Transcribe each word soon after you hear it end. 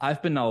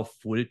I've been now a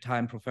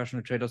full-time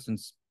professional trader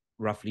since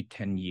roughly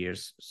 10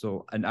 years.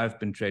 So, and I've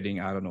been trading,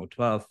 I don't know,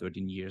 12,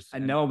 13 years. I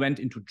now went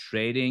into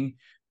trading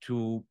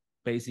to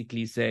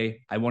basically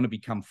say, I want to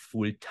become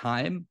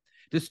full-time.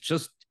 This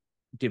just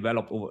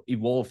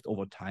evolved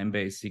over time,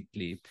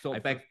 basically. So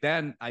back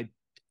then, I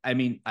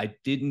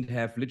didn't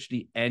have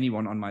literally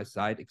anyone on my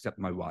side except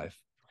my wife.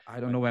 I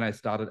don't know when I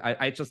started.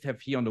 I just have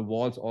here on the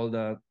walls all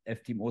the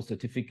FTMO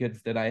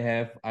certificates that I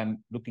have.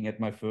 I'm looking at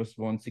my first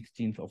one,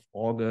 16th of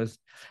August.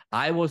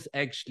 I was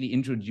actually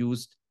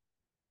introduced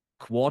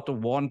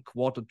Q1,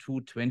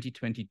 Q2,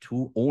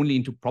 2022, only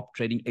into prop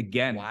trading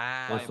again.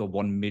 Wow. Also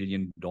 $1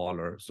 million.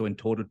 So in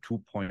total,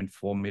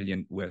 2.4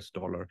 million US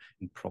dollar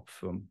in prop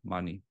firm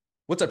money.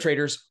 What's up,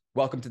 traders?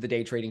 Welcome to the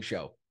Day Trading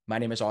Show. My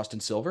name is Austin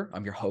Silver.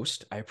 I'm your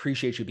host. I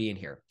appreciate you being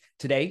here.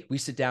 Today, we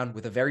sit down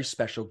with a very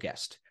special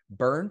guest.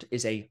 Bernd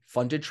is a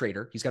funded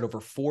trader. He's got over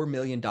 $4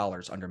 million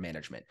under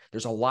management.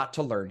 There's a lot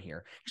to learn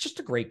here. He's just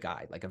a great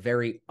guy, like a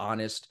very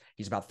honest,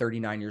 he's about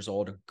 39 years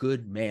old, a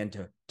good man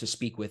to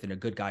speak with and a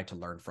good guy to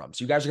learn from.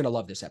 So you guys are going to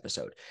love this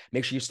episode.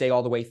 Make sure you stay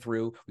all the way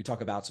through. We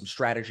talk about some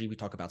strategy. We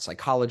talk about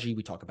psychology.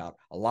 We talk about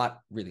a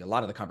lot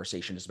of the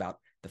conversation is about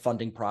the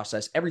funding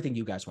process, everything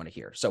you guys want to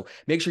hear. So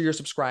make sure you're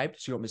subscribed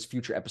so you don't miss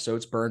future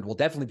episodes. Bernd will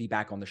definitely be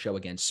back on the show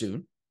again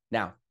soon.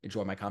 Now,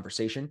 enjoy my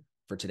conversation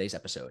for today's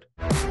episode.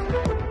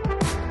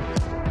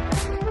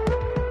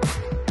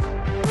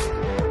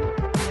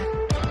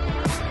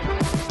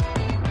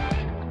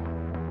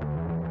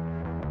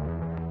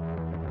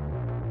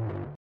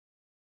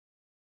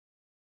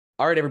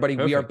 All right, everybody,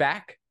 Perfect. We are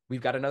back.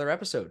 We've got another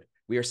episode.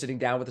 We are sitting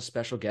down with a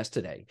special guest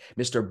today,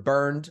 Mr.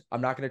 Bernd.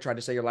 I'm not going to try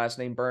to say your last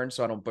name, Bernd,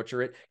 so I don't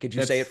butcher it. Could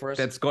you say it for us?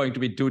 That's going to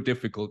be too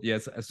difficult.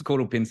 Yes,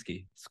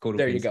 Skorupinski.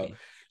 There you go.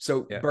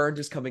 So yeah. Bernd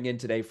is coming in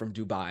today from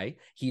Dubai.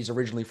 He's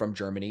originally from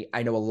Germany.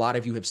 I know a lot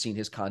of you have seen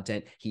his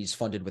content. He's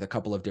funded with a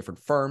couple of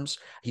different firms.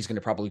 He's going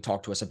to probably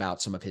talk to us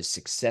about some of his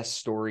success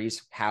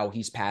stories, how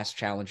he's passed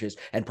challenges,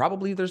 and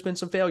probably there's been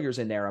some failures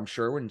in there, I'm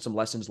sure, and some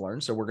lessons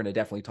learned. So we're going to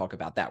definitely talk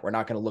about that. We're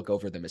not going to look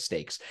over the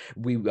mistakes.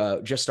 We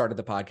just started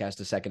the podcast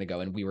a second ago,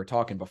 and we were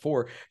talking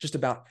before just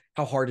about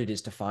how hard it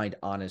is to find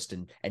honest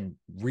and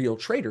real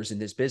traders in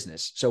this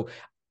business. So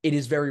it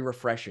is very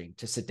refreshing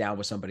to sit down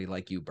with somebody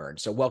like you,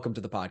 Bernd. So welcome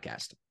to the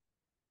podcast.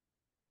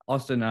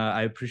 Austin,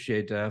 I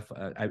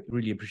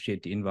really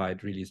appreciate the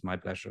invite. Really, it's my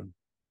pleasure.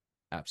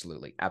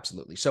 Absolutely.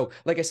 Absolutely. So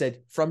like I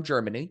said, from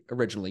Germany,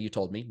 originally, you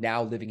told me,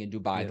 now living in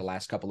Dubai the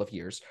last couple of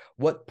years.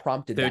 What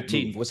prompted 13,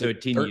 that move? Was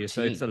it 13 years?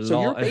 So it's a lot.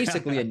 So you're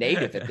basically a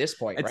native at this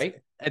point, right?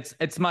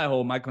 It's my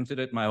home. I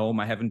consider it my home.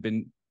 I haven't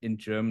been in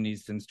Germany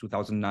since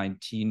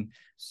 2019.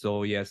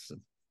 So yes,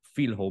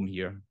 feel home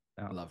here.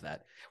 I love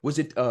that. Was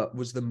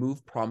the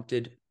move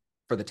prompted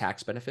for the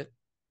tax benefit?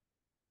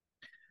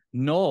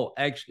 No,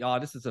 actually,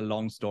 this is a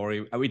long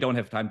story. We don't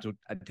have time to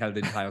tell the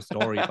entire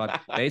story,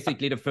 but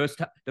basically the first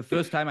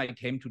time I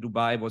came to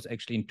Dubai was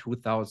actually in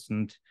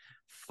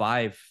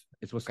 2005.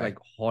 It was like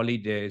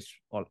holidays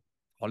with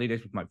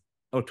my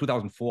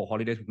 2004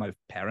 holidays with my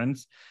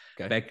parents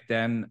back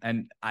then.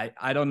 And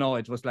I don't know,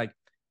 it was like,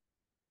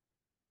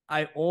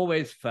 I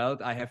always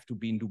felt I have to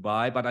be in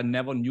Dubai, but I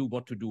never knew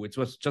what to do. It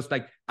was just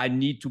like, I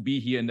need to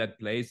be here in that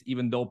place,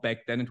 even though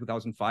back then in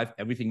 2005,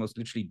 everything was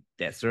literally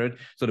desert.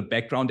 So the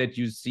background that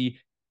you see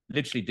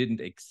literally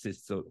didn't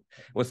exist. So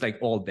it was like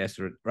all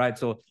desert, right?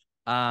 But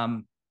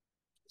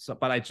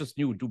I just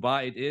knew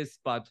Dubai it is,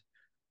 but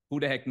who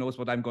the heck knows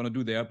what I'm going to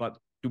do there, but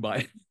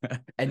Dubai.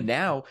 And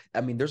now, I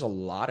mean, there's a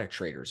lot of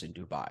traders in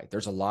Dubai.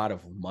 There's a lot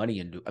of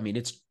money in Dubai. I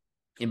mean,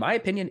 in my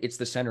opinion, it's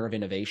the center of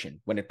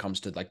innovation when it comes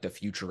to like the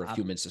future of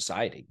human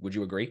society. Would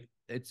you agree?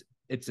 It's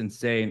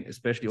insane,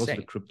 especially also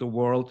the crypto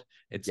world.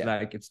 It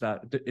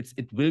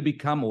will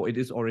become, or it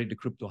is already the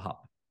crypto hub,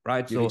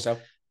 right? You think so?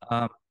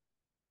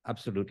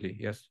 Absolutely,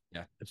 yes.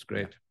 Yeah, it's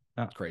great.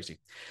 Yeah. It's crazy.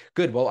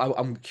 Good. Well,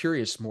 I'm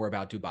curious more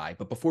about Dubai,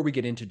 but before we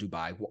get into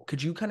Dubai,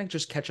 could you kind of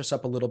just catch us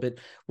up a little bit?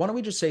 Why don't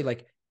we just say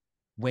like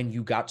when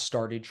you got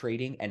started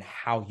trading and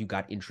how you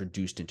got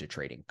introduced into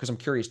trading? Because I'm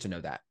curious to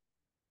know that.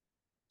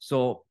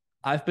 So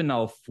I've been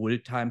now a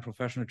full-time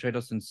professional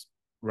trader since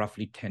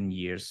roughly 10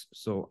 years.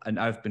 So, and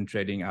I've been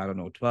trading, I don't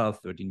know, 12,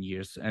 13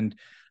 years. And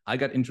I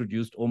got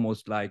introduced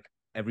almost like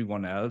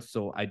everyone else.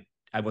 So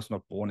I was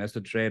not born as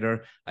a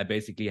trader. I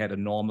basically had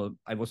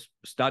I was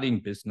studying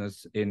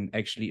business in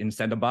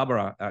Santa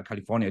Barbara,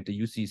 California at the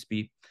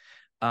UCSB.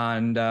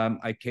 And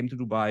I came to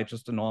Dubai,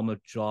 just a normal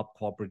job,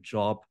 corporate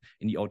job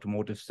in the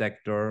automotive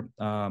sector.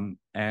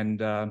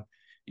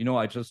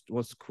 I just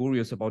was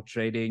curious about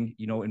trading,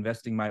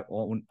 investing my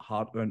own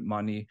hard-earned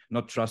money,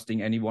 not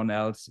trusting anyone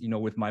else,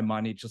 with my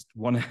money, just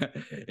want to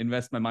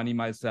invest my money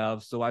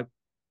myself. So I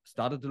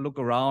started to look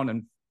around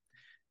and,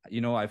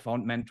 I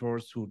found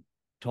mentors who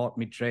taught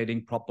me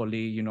trading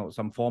properly,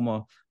 some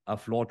former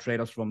floor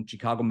traders from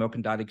Chicago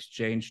Mercantile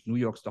Exchange, New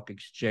York Stock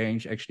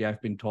Exchange. Actually,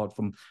 I've been taught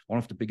from one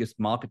of the biggest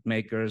market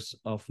makers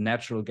of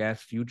natural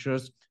gas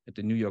futures at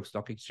the New York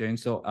Stock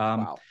Exchange. So,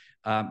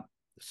 wow.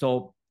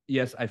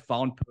 yes, I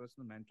found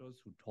personal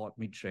mentors who taught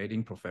me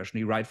trading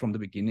professionally right from the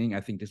beginning.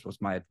 I think this was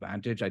my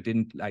advantage. I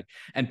didn't like,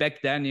 and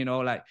back then, you know,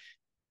 like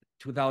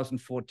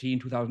 2014,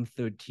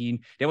 2013,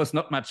 there was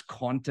not much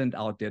content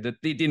out there.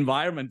 The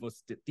environment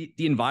was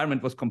the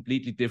environment was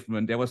completely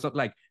different. There was not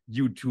like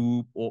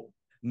YouTube, or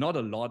not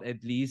a lot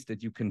at least,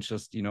 that you can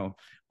just, you know,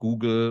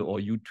 Google or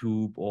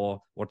YouTube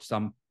or watch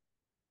some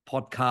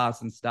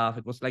podcasts and stuff.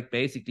 It was like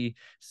basically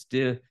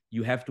still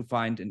you have to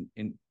find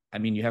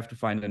you have to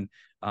find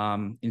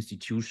an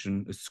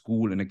institution, a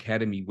school, an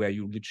academy where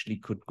you literally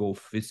could go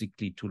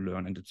physically to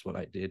learn, and that's what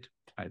I did.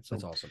 Right. So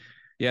That's awesome.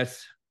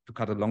 yes, to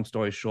cut a long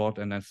story short,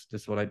 and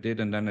that's what I did.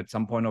 And then at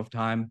some point of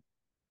time,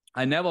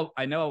 I never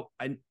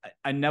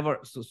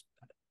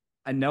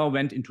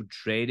went into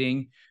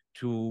trading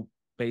to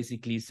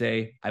basically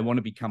say I want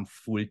to become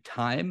full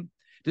time.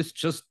 This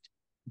just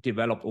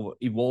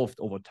evolved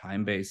over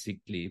time.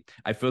 Basically,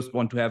 I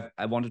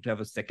wanted to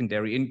have a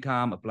secondary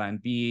income, a plan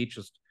B,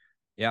 just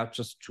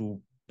to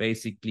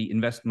basically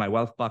invest my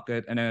wealth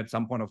bucket. And then at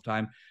some point of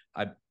time,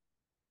 I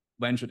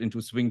ventured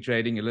into swing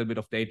trading, a little bit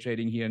of day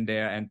trading here and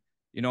there, and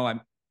you know, I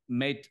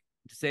made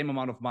the same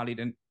amount of money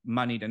than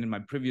in my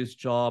previous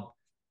job,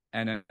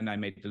 and then I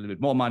made a little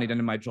bit more money than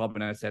in my job.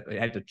 And I said I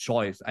had the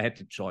choice.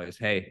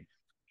 Hey,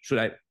 should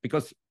I?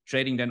 Because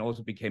trading then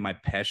also became my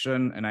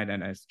passion, and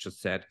I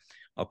just said,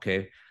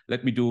 okay,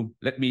 let me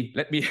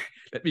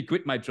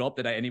quit my job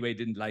that I anyway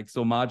didn't like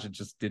so much and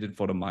just did it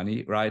for the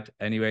money, right?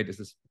 Anyway, this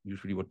is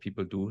usually what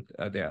people do.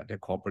 Their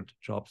corporate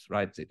jobs,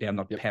 right? They are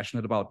not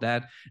passionate about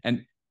that,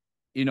 and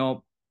you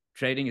know,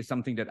 trading is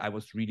something that I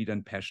was really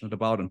then passionate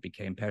about and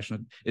became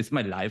passionate. It's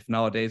my life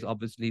nowadays,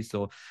 obviously.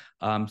 So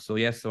I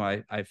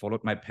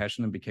followed my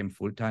passion and became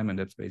full time, and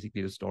that's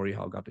basically the story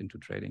how I got into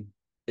trading.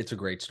 It's a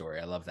great story.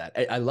 I love that.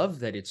 I love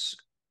that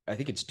I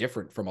think it's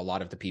different from a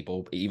lot of the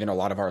people, even a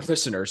lot of our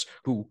listeners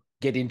who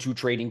get into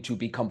trading to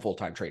become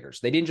full-time traders.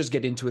 They didn't just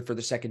get into it for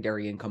the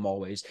secondary income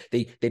always.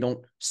 They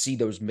don't see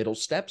those middle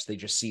steps. They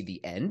just see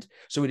the end.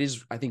 So it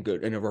is, I think,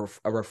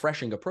 a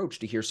refreshing approach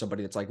to hear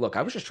somebody that's like, look,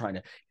 I was just trying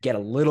to get a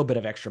little bit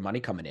of extra money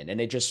coming in,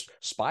 and it just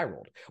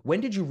spiraled.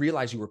 When did you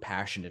realize you were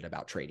passionate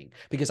about trading?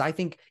 Because I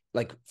think,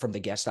 like, from the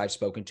guests I've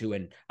spoken to,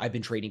 and I've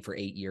been trading for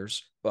 8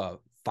 years,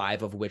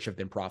 5 of which have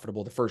been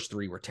profitable. The first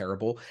 3 were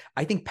terrible.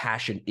 I think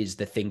passion is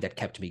the thing that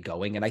kept me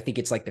going. And I think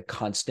it's like the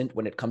constant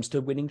when it comes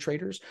to winning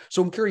traders.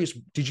 So I'm curious,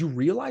 did you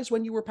realize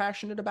when you were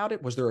passionate about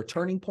it? Was there a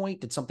turning point?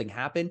 Did something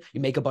happen?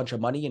 You make a bunch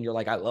of money and you're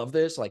like, I love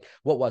this. Like,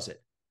 what was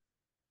it?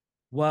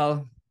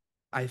 Well,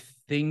 I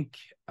think,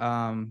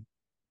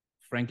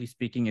 frankly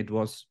speaking, it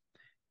was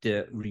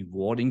the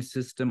rewarding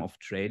system of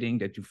trading,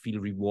 that you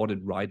feel rewarded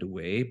right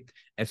away,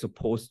 as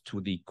opposed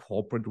to the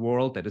corporate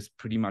world that is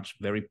pretty much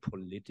very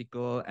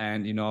political,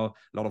 and you know,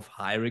 a lot of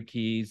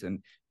hierarchies,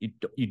 and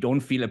you don't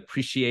feel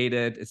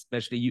appreciated.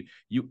 Especially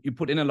you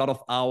put in a lot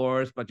of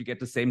hours, but you get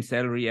the same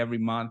salary every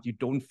month. You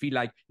don't feel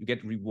like you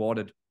get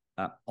rewarded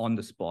on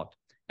the spot.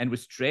 And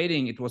with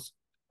trading, it was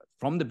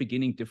from the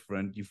beginning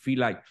different. You feel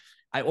like,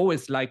 I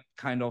always like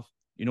kind of,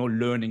 you know,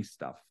 learning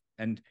stuff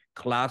and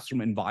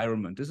classroom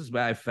environment. This is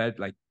where I felt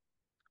like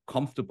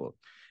comfortable.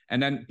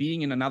 And then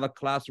being in another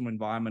classroom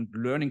environment,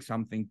 learning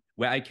something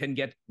where I can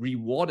get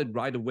rewarded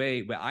right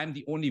away, where I'm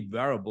the only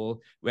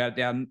variable, where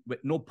there are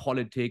no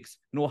politics,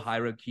 no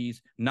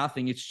hierarchies,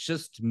 nothing. It's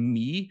just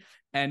me,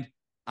 and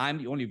I'm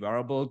the only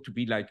variable to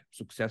be like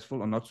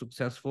successful or not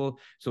successful.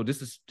 So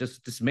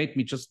this made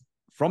me just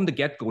from the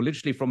get-go,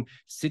 literally from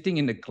sitting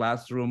in the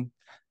classroom,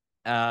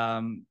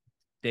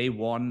 day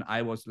one,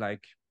 I was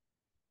like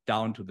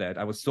down to that.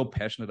 I was so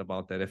passionate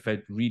about that. I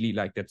felt really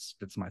like that's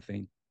my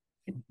thing.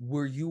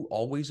 Were you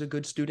always a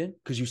good student?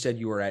 Because you said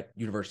you were at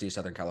University of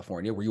Southern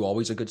California. Were you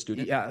always a good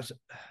student? Yeah,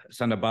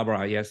 Santa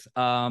Barbara, yes.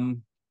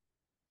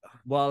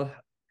 Well,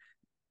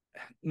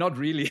 not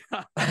really.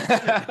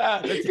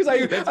 Because I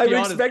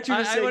expect you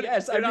to say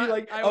yes. I'd be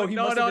like, oh, he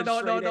must have been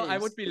straight A's. I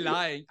would be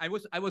lying.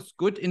 I was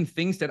good in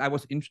things that I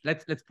was in.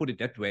 Let's put it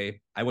that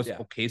way. I was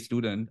okay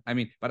student. I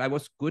mean, but I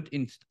was good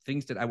in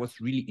things that I was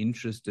really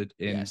interested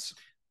in. Yes.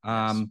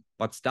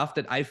 But stuff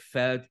that I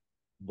felt,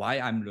 why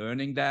I'm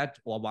learning that,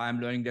 or why I'm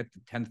learning that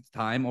the 10th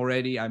time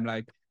already, I'm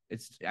like,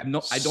 I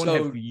don't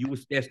have to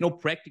use, there's no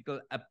practical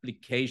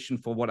application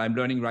for what I'm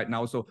learning right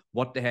now. So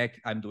what the heck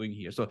I'm doing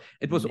here? So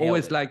it was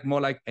always like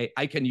more like, hey,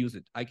 I can use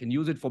it. I can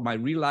use it for my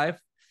real life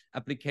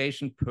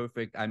application.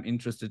 Perfect. I'm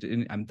interested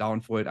in, I'm down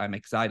for it. I'm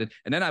excited.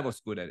 And then I was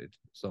good at it.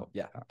 So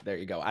yeah, there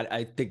you go.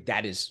 I think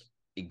that is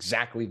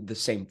exactly the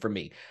same for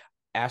me.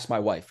 Ask my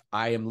wife.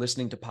 I am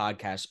listening to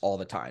podcasts all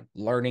the time,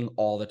 learning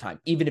all the time,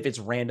 even if it's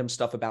random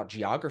stuff about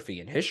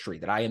geography and history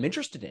that I am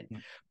interested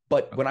in.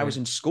 But when I was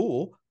in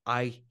school,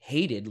 I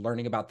hated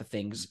learning about the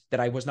things that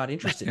I was not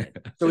interested in.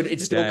 So it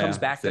still comes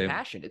back to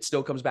passion. It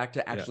still comes back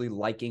to actually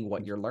liking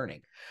what you're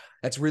learning.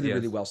 That's really,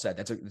 really well said.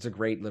 That's a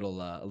great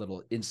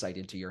little insight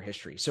into your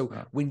history. So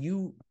when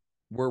you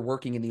were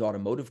working in the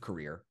automotive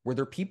career, were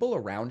there people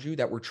around you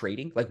that were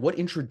trading? Like, what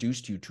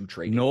introduced you to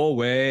trading? No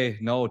way.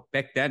 No,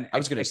 back then. I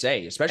was going to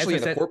say, especially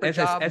in a corporate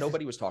job,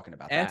 nobody was talking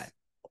about that.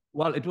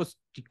 Well, it was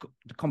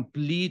the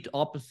complete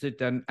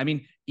opposite. And I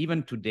mean,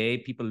 even today,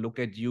 people look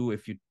at you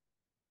if you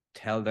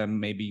tell them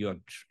maybe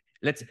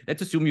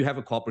let's assume you have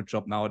a corporate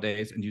job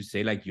nowadays and you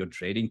say like you're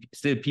trading.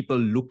 Still, people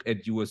look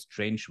at you a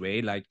strange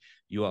way, like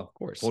you are,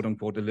 quote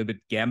unquote, a little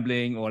bit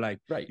gambling, or like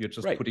you're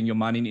just putting your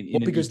money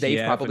in because an ETF,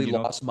 they've probably and,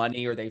 lost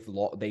money, or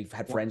they've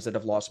had friends that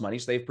have lost money,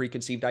 so they have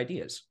preconceived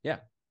ideas. Yeah.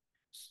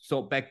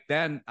 So back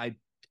then,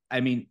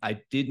 I mean,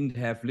 I didn't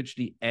have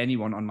literally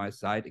anyone on my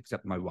side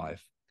except my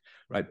wife,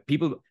 right?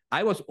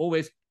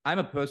 I'm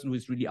a person who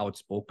is really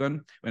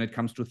outspoken when it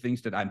comes to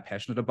things that I'm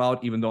passionate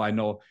about, even though I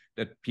know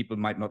that people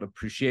might not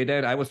appreciate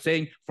it. I was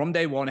saying from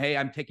day one,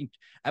 hey,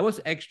 I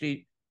was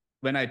actually,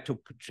 when I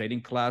took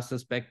trading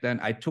classes back then,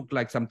 I took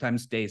like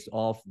sometimes days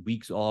off,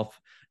 weeks off,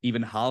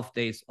 even half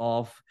days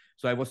off.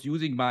 So I was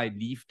using my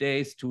leave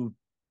days to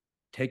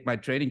take my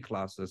trading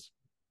classes.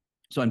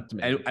 So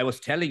I was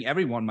telling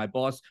everyone, my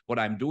boss, what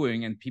I'm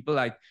doing, and people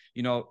like,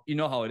 you know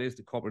how it is,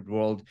 the corporate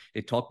world.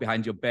 They talk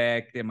behind your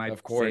back. They might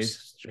say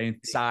strange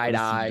things. Side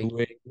eye.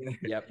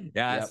 Yep.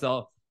 Yeah. Yep.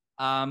 So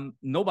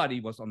nobody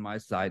was on my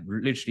side,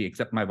 literally,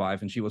 except my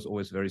wife, and she was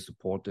always very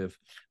supportive.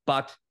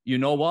 But you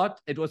know what?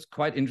 It was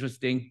quite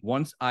interesting.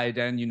 Once I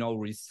then,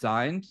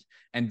 resigned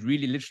and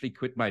really literally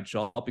quit my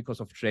job because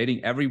of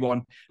trading,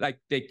 everyone, like,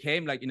 they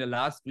came like in the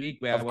last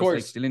week where I was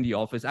like still in the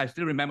office. I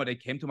still remember they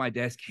came to my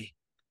desk. Hey,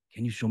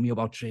 can you show me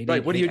about trading?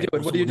 Right. What are you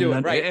doing? What are you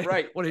doing?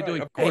 Right. What are you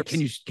doing? Of course.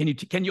 Hey,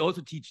 can you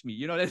also teach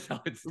me? That's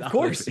how it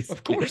started.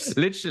 Of course.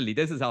 Literally,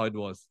 this is how it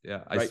was.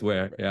 Yeah, I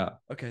swear. Right. Yeah.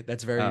 Okay,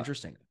 that's very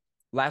interesting.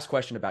 Last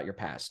question about your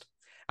past.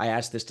 I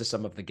asked this to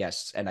some of the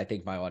guests, and I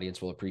think my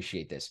audience will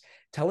appreciate this.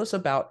 Tell us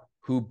about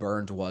who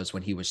Bernd was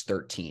when he was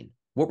 13.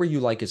 What were you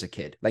like as a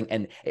kid?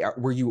 And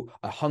were you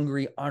a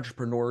hungry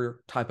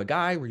entrepreneur type of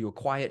guy? Were you a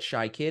quiet,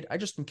 shy kid? I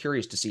just am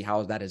curious to see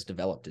how that has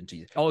developed into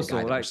the guy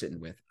that we're sitting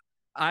with.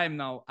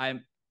 I'm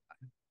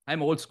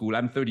old school.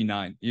 I'm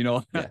 39, Yeah.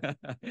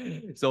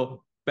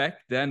 So back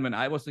then when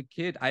I was a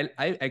kid,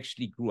 I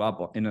actually grew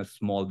up in a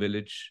small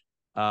village.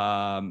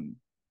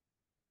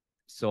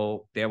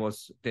 So there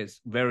was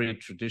this very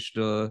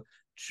traditional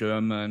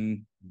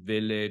German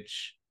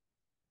village.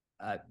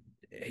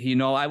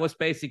 I was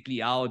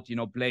basically out,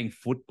 playing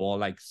football,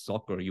 like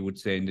soccer, you would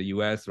say in the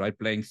US, right?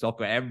 Playing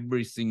soccer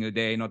every single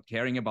day, not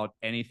caring about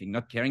anything,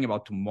 not caring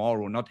about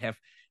tomorrow,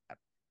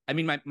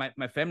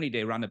 my family,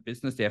 they run a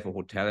business. They have a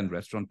hotel and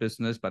restaurant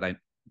business, but I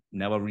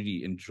never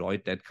really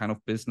enjoyed that kind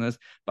of business.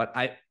 But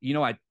I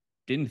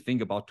didn't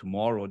think about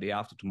tomorrow, day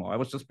after tomorrow. I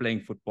was just playing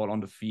football on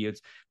the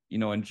fields,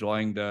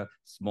 enjoying the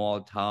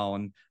small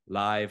town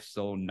life.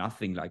 So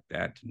nothing like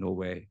that. No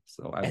way.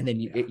 So and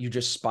then you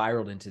just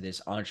spiraled into this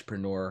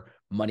entrepreneur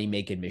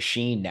money-making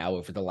machine now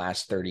over the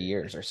last 30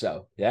 years or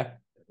so. Yeah.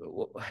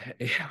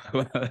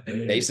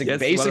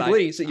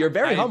 Basically, so you're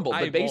very humble,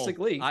 but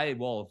basically I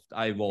evolved.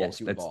 Yes,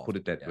 let's put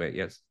it that way.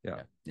 Yes.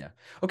 Yeah.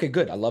 Okay,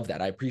 good. I love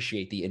that. I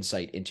appreciate the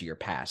insight into your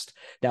past.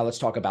 Now let's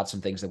talk about some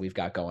things that we've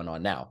got going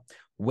on now.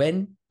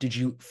 When did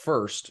you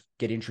first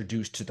get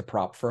introduced to the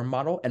prop firm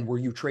model, and were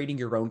you trading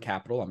your own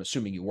capital? I'm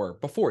assuming you were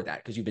before that,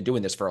 because you've been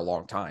doing this for a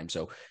long time.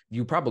 So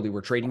you probably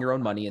were trading your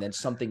own money, and then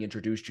something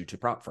introduced you to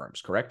prop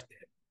firms, correct?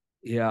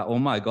 Yeah. Oh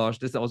my gosh,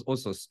 this was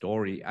also a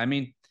story. I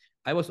mean,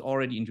 I was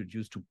already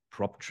introduced to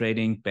prop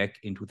trading back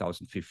in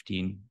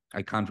 2015.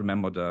 I can't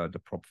remember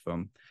the prop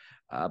firm,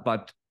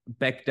 but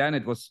back then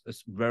it was a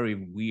very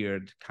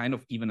weird, kind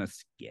of even a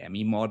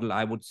scammy model,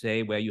 I would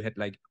say, where you had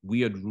like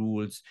weird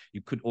rules.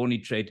 You could only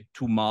trade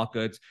two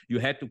markets. You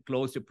had to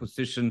close your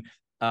position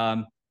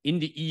in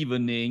the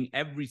evening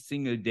every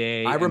single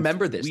day. I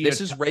remember this. This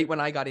is right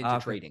when I got into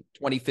trading.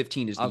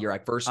 2015 is the year I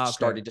first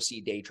started to see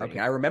day trading.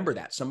 I remember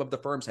that. Some of the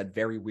firms had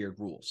very weird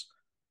rules.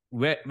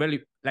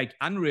 Very like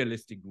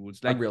unrealistic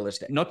rules, like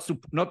unrealistic, not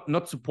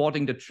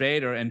supporting the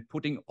trader and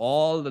putting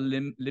all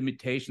the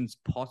limitations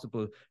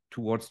possible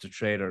towards the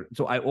trader.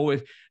 So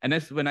and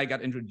that's when I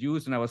got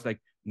introduced, and I was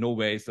like, no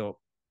way. So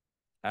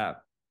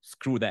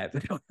screw that.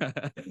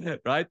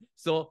 Right.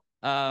 So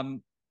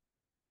and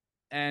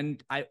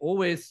I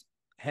always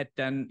had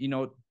then,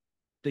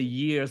 the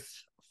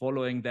years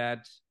following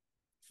that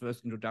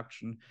first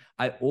introduction,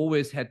 I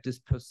always had this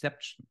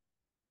perception.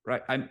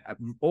 Right. I've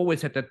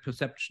always had that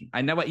perception.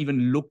 I never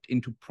even looked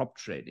into prop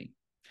trading.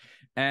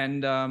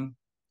 And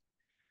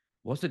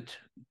was it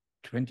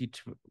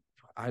 22?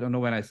 I don't know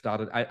when I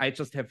started. I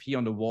just have here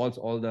on the walls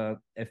all the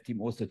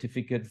FTMO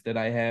certificates that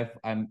I have.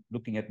 I'm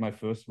looking at my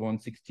first one,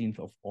 16th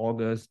of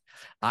August.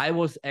 I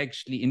was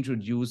actually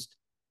introduced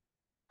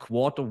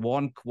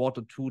Q1,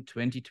 Q2,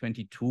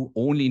 2022,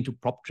 only into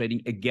prop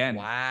trading again.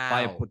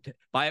 Wow.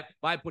 by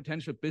a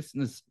potential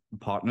business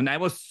partner. And I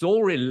was so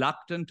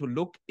reluctant to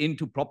look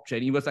into prop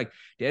trading. He was like,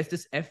 there's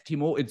this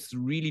FTMO, it's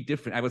really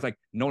different. I was like,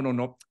 no.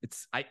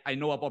 I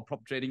know about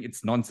prop trading,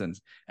 it's nonsense.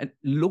 And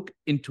look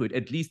into it,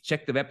 at least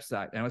check the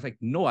website. And I was like,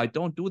 no, I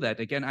don't do that.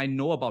 Again, I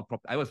know about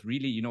prop. I was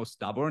really,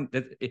 stubborn.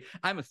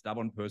 I'm a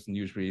stubborn person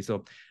usually.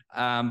 So,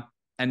 and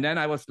then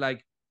I was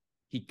like,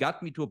 he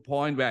got me to a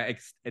point where I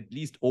at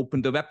least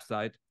opened the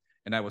website,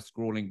 and I was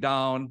scrolling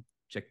down,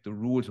 checked the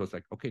rules. I was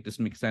like, okay, this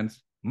makes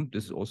sense.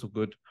 this is also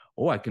good.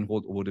 Oh, I can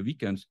hold over the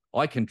weekends. Oh,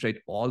 I can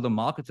trade all the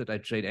markets that I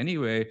trade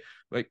anyway.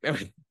 Like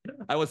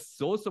I was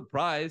so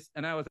surprised,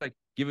 and I was like,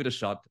 give it a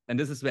shot. And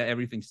this is where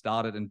everything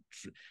started, and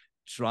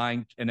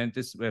trying, and then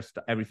this where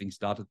everything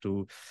started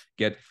to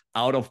get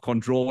out of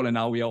control, and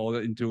now we are all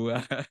into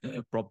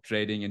prop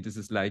trading, and this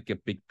is like a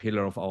big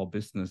pillar of our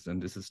business.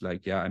 And this is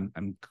like, yeah,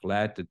 I'm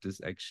glad that this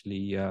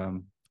actually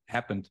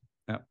happened.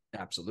 Yeah.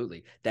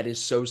 Absolutely. That is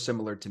so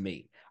similar to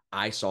me.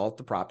 I saw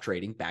the prop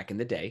trading back in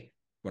the day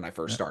when I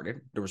first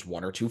started. There was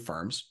one or two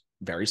firms,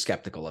 very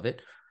skeptical of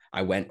it.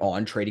 I went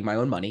on trading my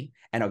own money,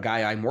 and a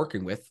guy I'm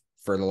working with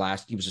for the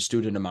last, he was a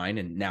student of mine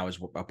and now is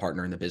a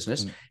partner in the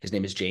business. His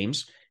name is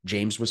James.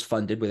 James was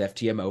funded with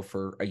FTMO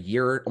for a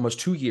year, almost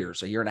 2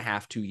 years, a year and a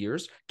half, 2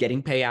 years,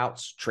 getting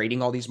payouts,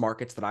 trading all these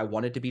markets that I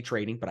wanted to be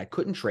trading, but I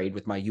couldn't trade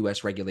with my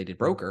US regulated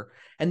broker.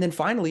 And then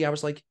finally I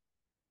was like,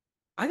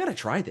 I got to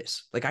try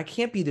this. Like, I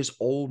can't be this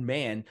old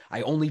man.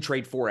 I only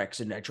trade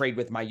Forex and I trade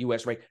with my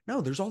US rate. No,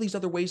 there's all these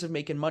other ways of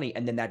making money.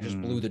 And then that just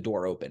blew the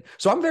door open.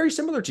 So I'm very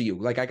similar to you.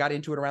 Like, I got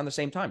into it around the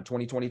same time,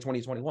 2020,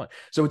 2021.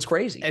 So it's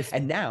crazy.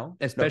 And now,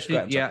 especially,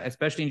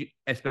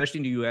 especially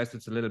in the US,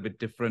 it's a little bit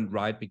different,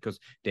 right? Because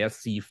there's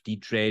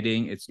CFD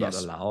trading. It's not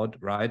allowed,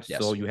 right?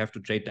 Yes. So you have to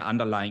trade the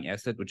underlying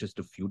asset, which is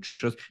the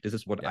futures. This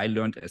is what I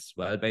learned as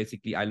well.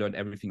 Basically, I learned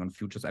everything on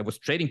futures. I was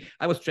trading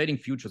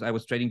futures. I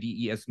was trading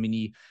the ES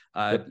mini,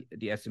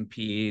 the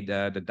S&P,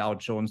 the Dow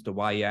Jones, the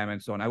YM,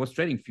 and so on. I was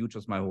trading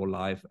futures my whole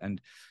life.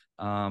 And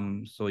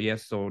so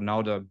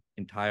now the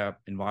entire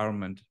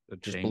environment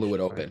just blew it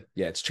open. Right?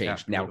 Yeah, it's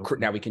changed.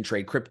 Now we can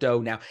trade crypto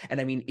now. And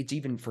I mean, it's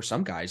even for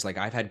some guys, like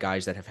I've had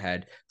guys that have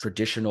had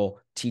traditional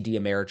TD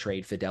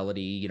Ameritrade,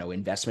 Fidelity,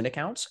 investment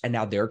accounts, and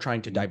now they're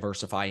trying to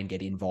diversify and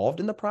get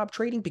involved in the prop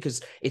trading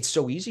because it's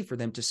so easy for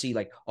them to see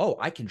like, oh,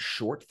 I can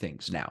short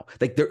things now.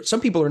 Like some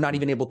people are not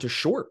even able to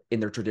short in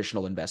their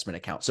traditional investment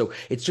account. So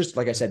it's just,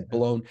 like I said,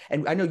 blown.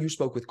 And I know you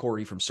spoke with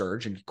Corey from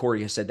Surge, and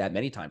Corey has said that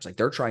many times, like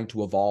they're trying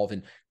to evolve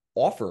and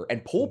offer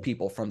and pull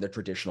people from the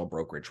traditional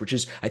brokerage, which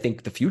is, I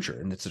think, the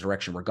future, and that's the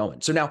direction we're going.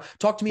 So now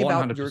talk to me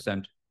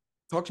 100%.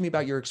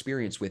 About your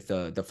experience with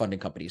the funding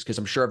companies, because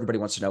I'm sure everybody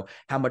wants to know,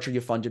 how much are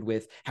you funded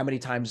with? How many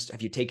times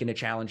have you taken a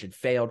challenge and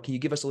failed? Can you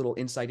give us a little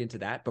insight into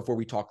that before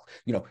we talk,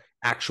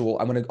 actual,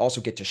 I'm going to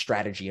also get to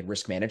strategy and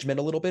risk management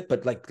a little bit,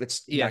 but like,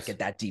 let's not get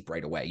that deep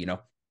right away,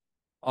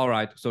 All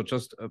right. So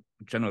just a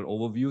general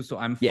overview. So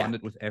I'm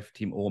funded with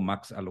FTMO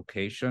max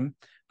allocation.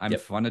 I'm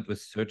funded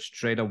with Search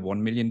Trader $1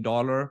 million,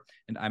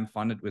 and I'm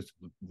funded with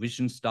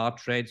Vision Star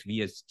Trades,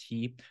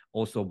 VST,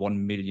 also $1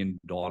 million.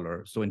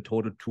 So in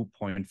total,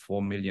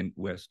 $2.4 million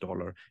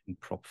in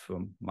prop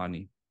firm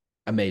money.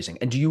 Amazing.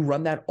 And do you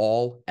run that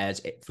all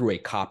through a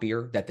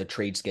copier that the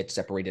trades get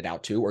separated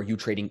out to, or are you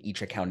trading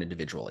each account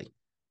individually?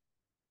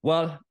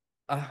 Well,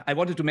 I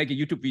wanted to make a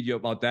YouTube video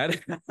about that.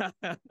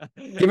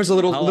 Give us a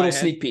little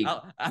sneak peek.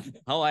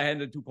 How I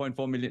handled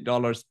 $2.4 million.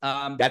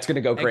 That's going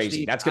to go crazy.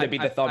 Actually, that's going to be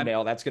the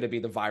thumbnail. That's going to be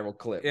the viral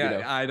clip.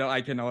 Yeah, I know.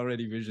 I can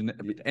already vision it.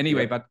 But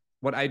anyway, but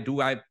what I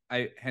do, I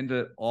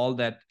handle all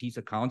these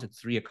accounts.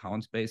 It's 3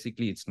 accounts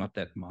basically. It's not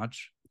that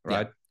much,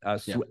 right?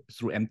 Through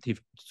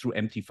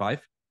MT5.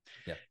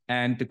 Yeah.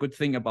 And the good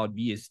thing about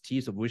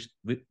VST, so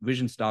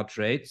Vision Star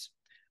Trades,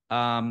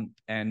 and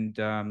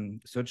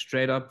Search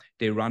Trader,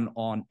 they run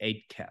on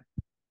 8 cap.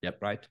 Yep.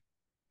 Right.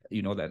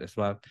 You know that as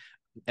well.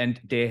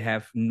 And they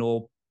have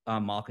no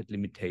market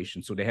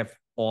limitation. So they have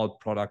all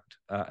product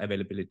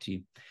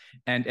availability.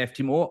 And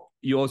FTMO,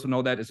 you also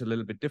know that is a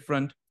little bit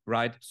different,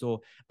 right?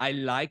 So I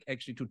like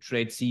actually to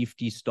trade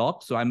CFD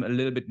stocks. So I'm a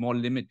little bit more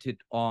limited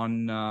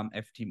on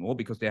FTMO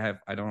because they have,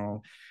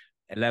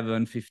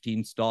 11,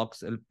 15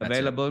 stocks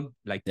available,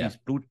 like these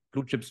blue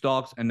chip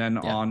stocks. And then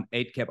on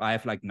 8 cap, I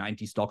have like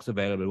 90 stocks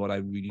available, what I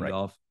really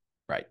love.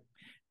 Right.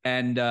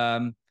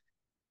 And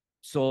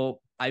so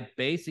I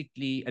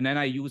basically, and then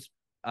I use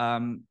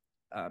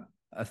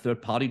a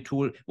third-party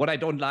tool. What I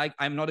don't like,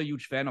 I'm not a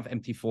huge fan of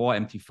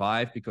MT4,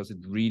 MT5, because it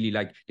really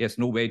there's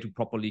no way to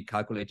properly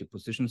calculate your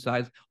position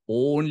size.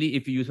 Only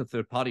if you use a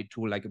third-party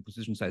tool like a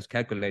position size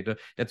calculator.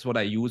 That's what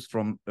I use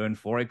from Earn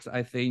Forex,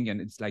 I think,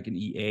 and it's like an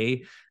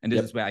EA. And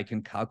this is where I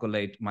can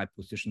calculate my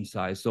position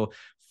size. So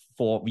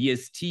for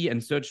VST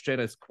and Search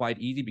Trader, it's quite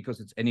easy because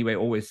it's anyway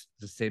always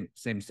the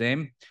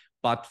same.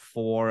 But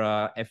for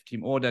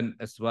FTMO then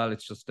as well,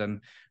 it's just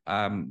then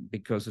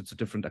because it's a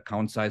different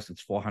account size,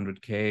 it's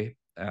 400K.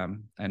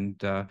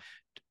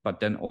 But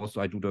then also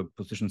I do the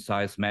position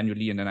size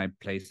manually, and then I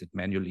place it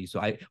manually. So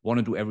I want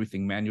to do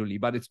everything manually,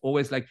 but it's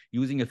always like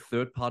using a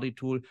third-party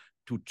tool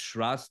to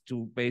trust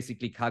to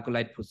basically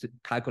calculate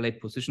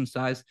position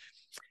size.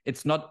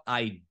 It's not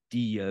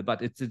ideal,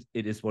 but it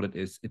is what it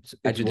is.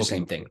 I do the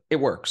same thing. It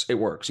works.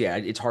 Yeah,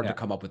 it's hard to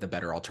come up with a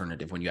better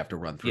alternative when you have to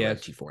run through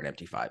MT4 and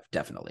MT5.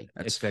 Definitely.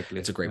 Exactly.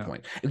 That's a great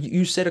point.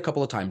 You said a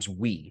couple of times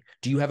we.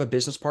 Do you have a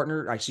business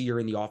partner? I see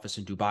you're in the office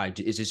in Dubai.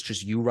 Is this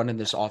just you running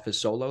this office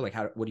solo? Like,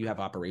 what do you have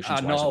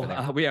operations wise over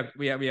there?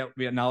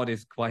 We are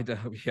nowadays quite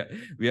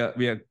we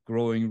are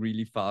growing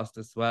really fast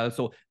as well.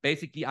 So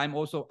basically, I'm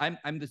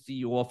the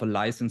CEO of a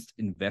licensed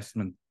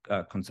investment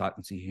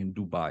consultancy in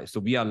Dubai. So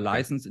we are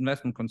licensed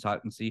investment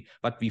consultancy,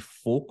 but we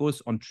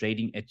focus on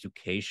trading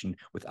education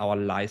with our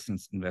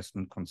licensed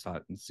investment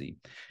consultancy.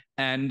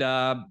 And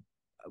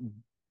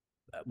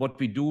what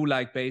we do,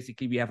 like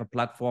basically we have a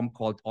platform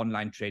called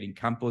Online Trading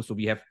Campus. So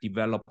we have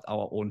developed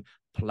our own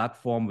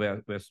platform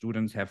where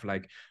students have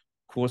like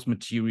course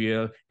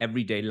material,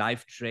 everyday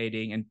live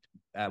trading, and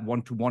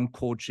one-to-one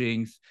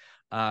coachings.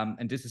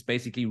 And this is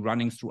basically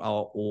running through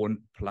our own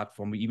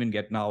platform. We even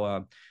get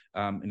now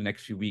in the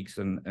next few weeks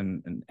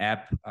an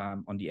app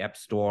on the App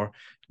Store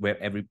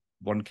where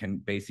everyone can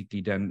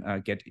basically then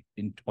get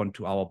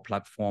onto our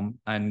platform.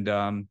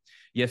 And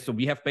yes, so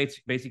we have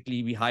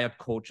basically we hired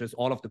coaches.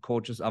 All of the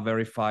coaches are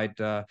verified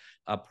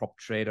prop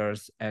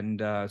traders,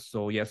 and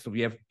so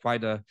we have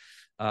quite a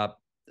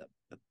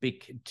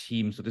big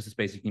team. So this is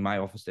basically my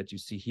office that you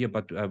see here,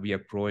 but we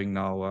are growing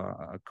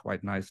now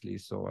quite nicely.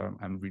 So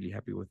I'm really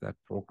happy with that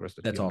progress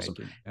that That's we're awesome.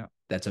 making. Yeah,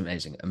 that's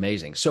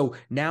amazing. So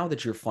now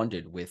that you're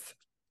funded with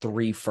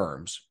 3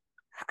 firms,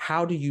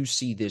 how do you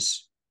see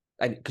this?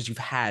 Because you've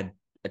had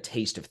a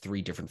taste of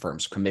 3 different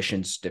firms,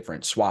 commissions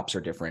different, swaps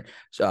are different,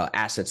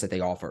 assets that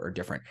they offer are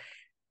different.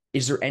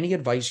 Is there any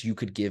advice you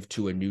could give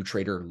to a new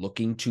trader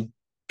looking to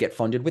get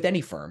funded with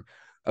any firm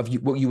of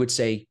what you would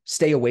say,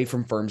 stay away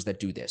from firms that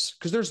do this?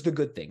 Because there's the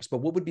good things,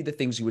 but what would be the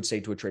things you would say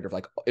to a trader of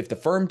like, if the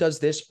firm does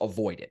this,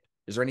 avoid it?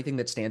 Is there anything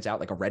that stands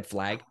out like a red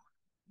flag?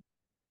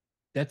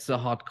 that's a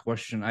hard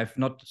question. I've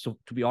not, so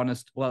to be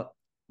honest, well,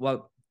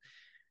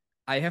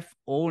 I have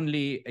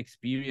only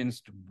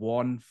experienced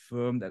one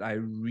firm that I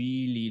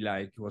really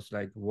like. Was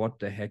like, what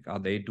the heck are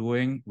they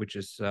doing? Which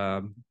is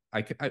I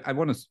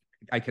want to.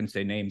 I can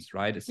say names,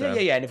 right? It's, yeah.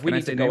 And if we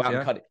need to go names, out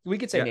and cut it, we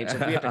could say names.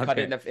 If we have to cut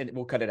okay. it,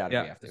 we'll cut it out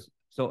if we have to.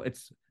 So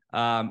it's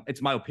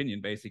my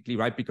opinion basically,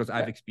 right? Because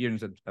I've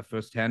experienced it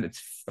firsthand.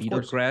 It's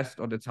Fidelcrest,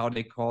 or that's how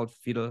they call it,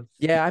 Fidel.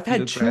 Yeah, I've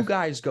had 2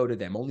 guys go to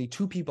them. Only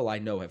 2 people I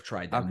know have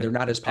tried them. Okay. They're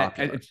not as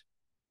popular.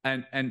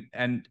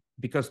 And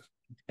because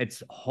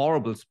it's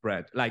horrible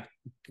spread, like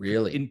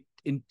really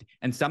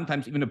and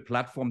sometimes even the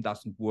platform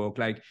doesn't work.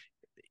 Like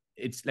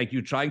it's like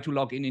you're trying to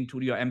log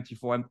into your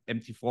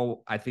MT4.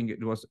 I think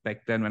it was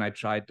back then when I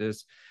tried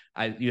this.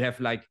 You have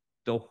like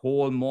the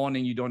whole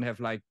morning you don't have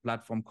like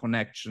platform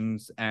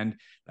connections, and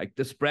like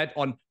the spread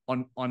on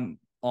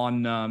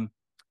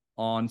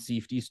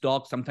CFD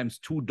stock sometimes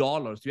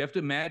 $2. You have to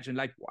imagine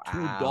like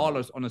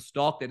 $2 on a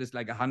stock that is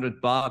like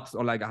 $100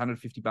 or like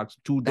 $150,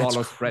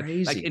 $2 spread.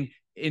 Like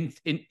in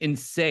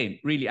insane,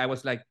 really. I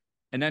was like,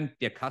 and then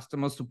their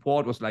customer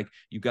support was like,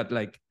 you got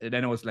like,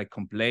 then I was like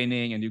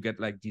complaining, and you get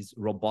like these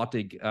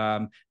robotic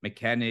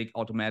mechanic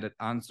automated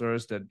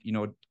answers that, you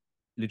know,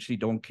 literally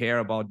don't care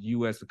about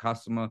you as a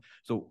customer.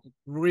 So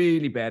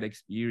really bad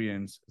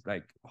experience.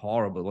 Like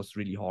horrible. It was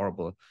really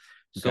horrible.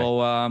 Okay.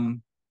 So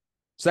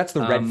that's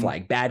the red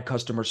flag: bad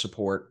customer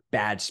support,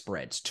 bad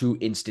spreads, 2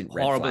 instant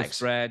red flags. Horrible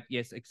spread.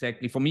 Yes,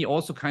 exactly. For me,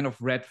 also kind of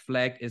red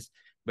flag is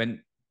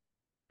when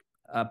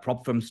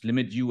prop firms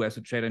limit you as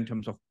a trader in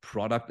terms of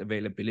product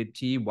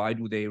availability. Why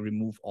do they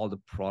remove all the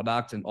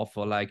products and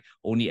offer like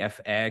only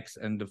FX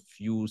and a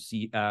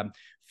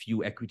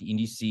few equity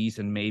indices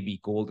and maybe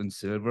gold and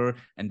silver,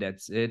 and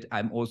that's it?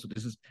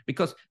 This is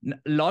because a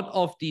lot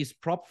of these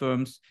prop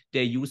firms,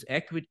 they use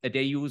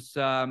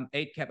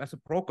 8cap as a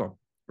broker,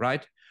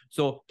 right?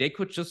 So they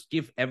could just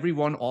give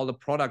everyone all the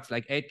products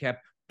like 8cap.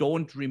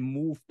 Don't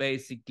remove,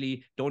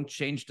 basically, don't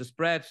change the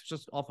spreads,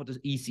 just offer the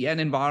ECN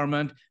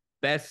environment,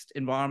 best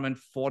environment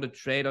for the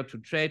trader to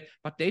trade,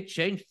 but they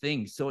change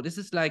things. So this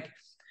is flaggy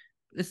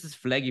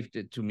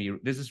to me.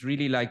 This is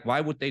really like,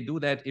 why would they do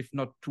that if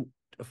not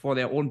for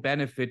their own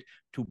benefit,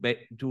 to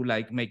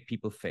like make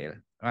people fail,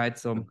 right?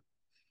 So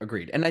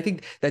agreed. And I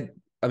think that,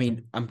 I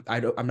mean, I'm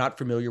not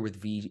familiar with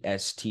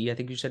VST. I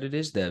think you said it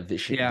is the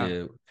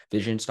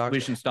Vision stock.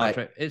 Vision stock.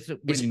 It's a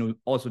really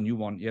also new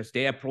one. Yes,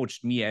 they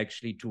approached me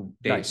actually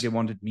Nice. They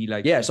wanted me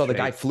like. Yeah, so the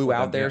guy flew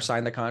out there,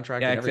 signed the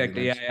contract. Yeah, and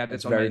exactly. Yeah,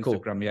 that's very on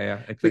cool. Instagram.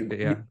 Yeah,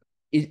 exactly. Yeah.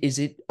 Is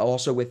it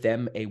also with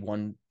them a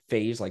one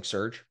phase like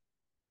Surge?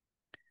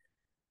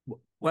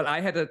 Well, I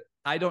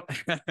don't.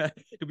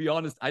 To be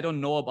honest, I don't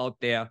know about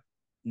their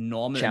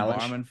normal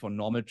environment for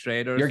normal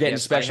traders. You're getting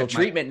special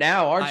treatment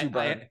now, aren't you,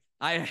 Bernd?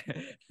 I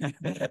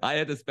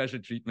had a special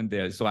treatment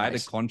there. So nice. I had a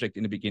contract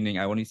in the beginning.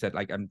 I only said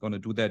like, I'm going to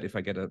do that if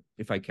I can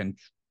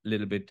a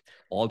little bit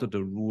alter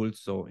the rules.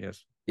 So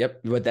yes.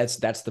 Yep. But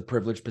that's the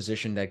privileged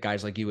position that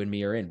guys like you and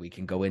me are in. We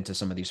can go into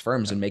some of these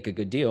firms and make a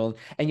good deal.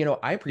 And, you know,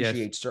 I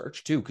appreciate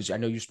Search too, because I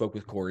know you spoke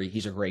with Corey.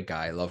 He's a great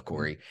guy. I love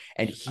Corey.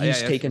 And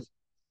he's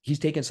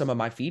taken some of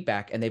my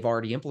feedback and they've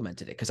already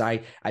implemented it. Cause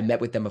I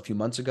met with them a few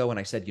months ago and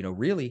I said, you know,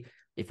 really,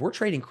 if we're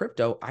trading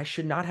crypto, I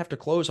should not have to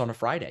close on a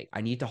Friday. I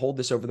need to hold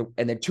this and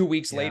then 2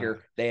 weeks later,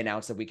 they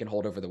announced that we can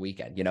hold over the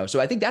weekend, you know? So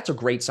I think that's a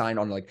great sign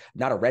on like,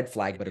 not a red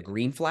flag, but a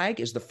green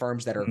flag is the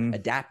firms that are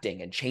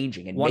adapting and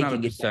changing and 100%.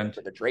 Making it better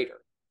for the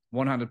trader.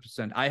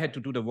 100%. I had to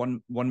do the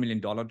 $1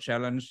 million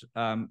challenge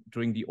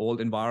during the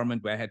old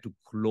environment where I had to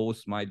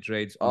close my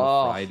trades on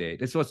a Friday.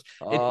 It was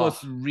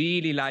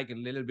really like a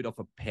little bit of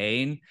a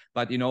pain,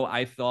 but you know,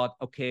 I thought,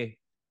 okay,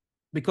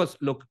 because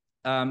look,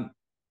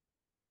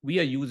 we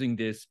are using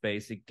this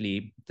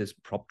basically, this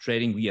prop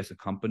trading, we as a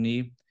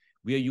company,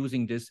 we are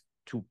using this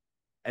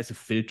as a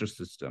filter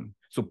system.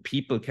 So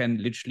people can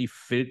literally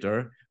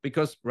filter,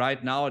 because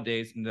right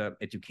nowadays in the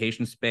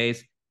education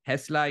space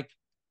has like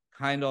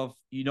kind of,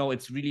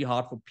 it's really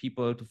hard for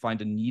people to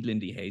find a needle in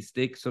the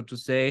haystack, so to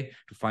say,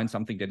 to find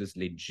something that is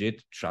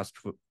legit,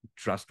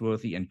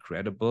 trustworthy and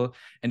credible.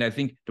 And I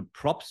think the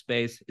prop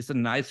space is a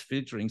nice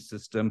filtering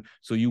system.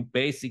 So you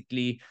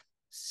basically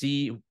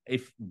see,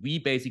 if we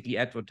basically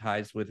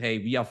advertise with, hey,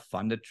 we are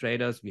funded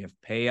traders, we have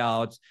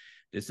payouts,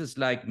 this is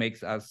like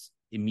makes us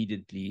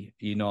immediately,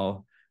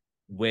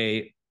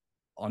 way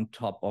on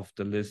top of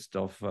the list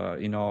of,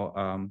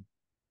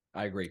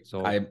 I agree.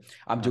 So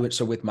I'm doing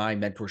so with my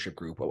mentorship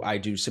group. I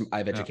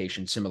have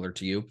education similar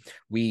to you.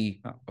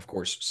 We, of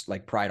course,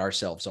 like pride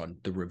ourselves on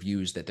the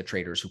reviews that the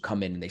traders who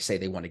come in and they say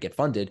they want to get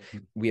funded.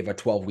 We have a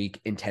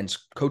 12-week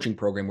intense coaching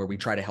program where we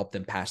try to help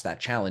them pass that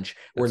challenge,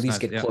 or at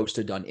least get close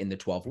to done in the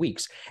 12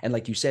 weeks. And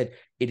like you said,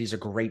 it is a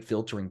great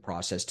filtering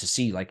process to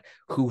see like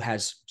who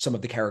has some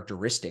of the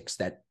characteristics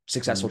that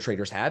successful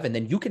traders have, and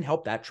then you can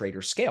help that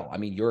trader scale. I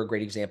mean, you're a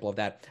great example of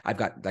that. I've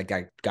got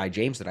that guy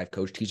James that I've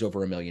coached. He's over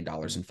 $1 million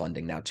in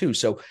funding now too.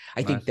 So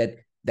I think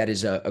that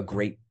is a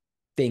great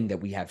thing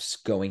that we have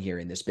going here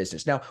in this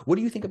business. Now, what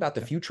do you think about the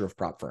future of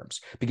prop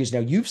firms? Because now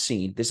you've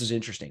seen, this is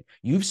interesting,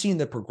 you've seen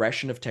the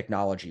progression of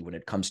technology when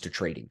it comes to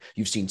trading.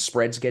 You've seen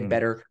spreads get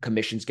better,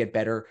 commissions get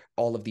better,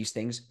 all of these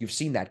things. You've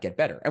seen that get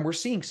better. And we're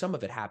seeing some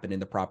of it happen in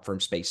the prop firm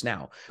space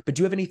now. But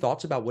do you have any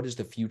thoughts about what is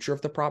the future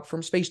of the prop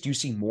firm space? Do you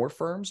see more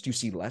firms? Do you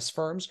see less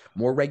firms,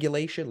 more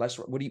regulation, less?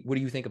 What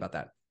do you think about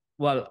that?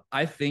 Well,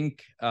 I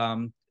think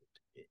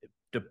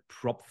the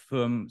prop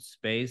firm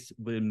space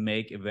will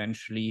make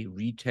eventually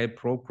retail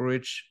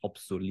brokerage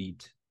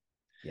obsolete.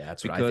 Yeah,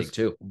 that's what I think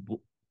too.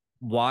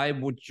 Why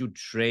would you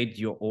trade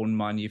your own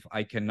money if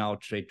I can now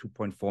trade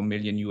 2.4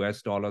 million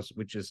US dollars,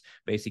 which is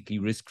basically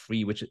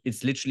risk-free, which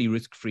it's literally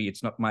risk-free.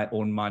 It's not my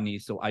own money.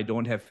 So I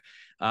don't have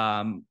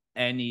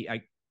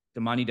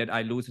the money that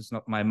I lose is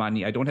not my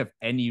money. I don't have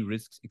any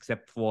risks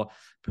except for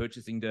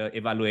purchasing the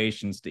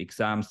evaluations, the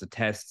exams, the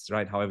tests,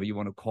 right? However you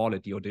want to call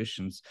it, the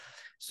auditions.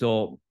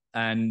 So,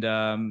 and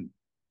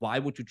why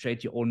would you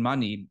trade your own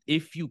money?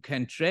 If you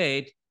can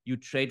trade, you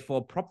trade for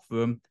a prop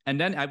firm. And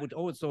then I would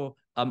also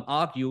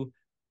argue,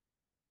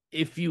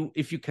 if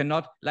you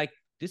cannot, like,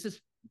 this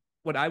is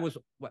what I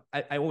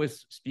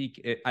always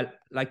speak. I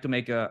like to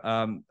make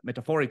a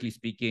metaphorically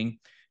speaking,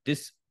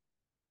 these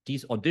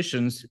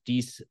auditions,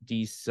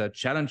 these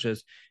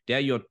challenges,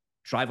 they're your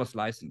driver's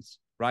license,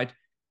 right?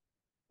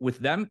 With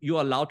them,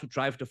 you're allowed to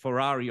drive the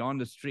Ferrari on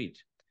the street.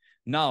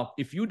 Now,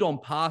 if you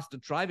don't pass the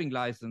driving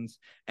license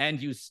and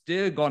you're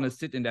still gonna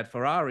sit in that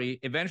Ferrari,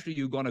 eventually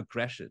you're gonna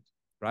crash it,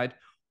 right?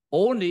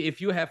 Only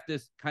if you have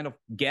this kind of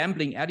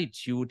gambling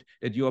attitude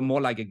that you are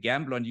more like a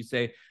gambler and you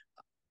say,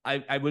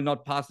 I will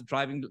not pass the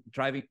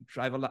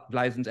driver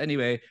license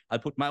anyway. I'll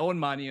put my own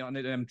money on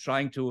it. And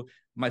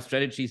my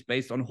strategy is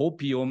based on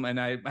hopium, and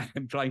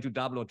I'm trying to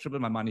double or triple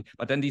my money.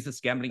 But then this is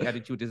gambling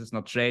attitude. This is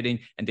not trading,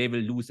 and they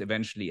will lose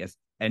eventually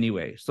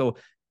anyway. So,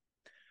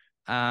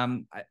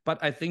 but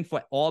I think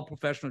for all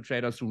professional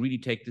traders who really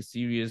take this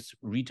serious,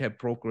 retail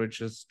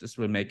brokerages, this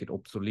will make it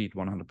obsolete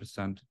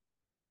 100%.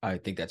 I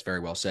think that's very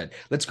well said.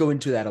 Let's go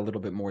into that a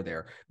little bit more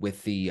there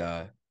with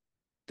the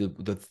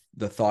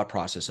thought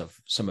process of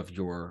some of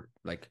your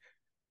like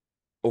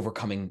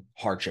overcoming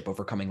hardship,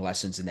 overcoming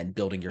lessons, and then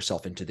building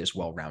yourself into this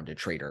well-rounded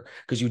trader,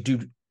 because you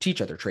do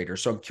teach other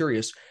traders. So I'm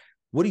curious,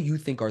 what do you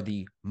think are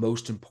the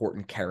most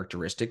important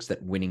characteristics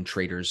that winning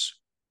traders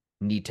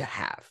need to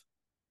have?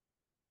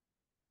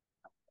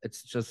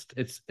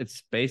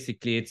 It's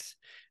basically, it's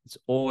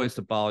always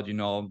about,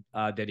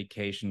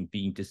 dedication,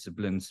 being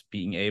disciplined,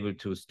 being able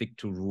to stick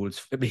to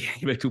rules, being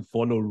able to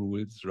follow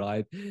rules,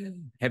 right?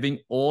 Having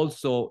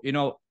also,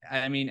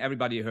 I mean,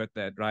 everybody heard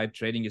that, right?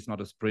 Trading is not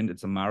a sprint,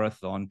 it's a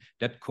marathon.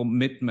 That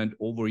commitment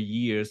over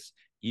years,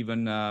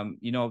 even,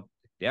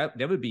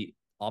 there will be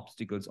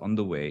obstacles on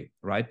the way,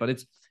 right? But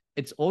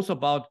it's also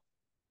about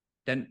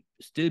then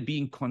still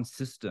being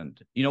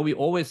consistent. We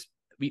always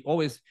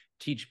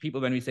teach people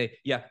when we say,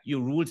 yeah,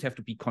 your rules have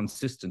to be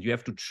consistent. You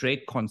have to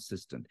trade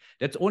consistent.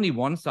 That's only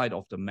one side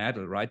of the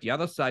medal, right? The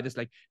other side is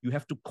like, you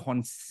have to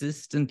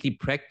consistently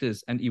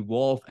practice and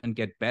evolve and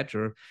get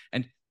better.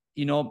 And,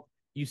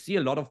 you see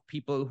a lot of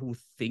people who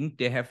think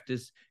they have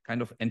this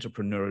kind of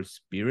entrepreneurial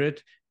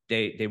spirit.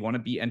 They want to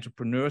be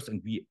entrepreneurs,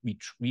 and we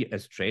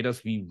as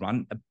traders, we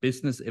run a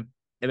business.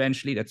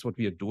 Eventually, that's what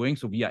we are doing.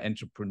 So we are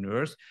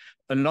entrepreneurs.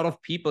 A lot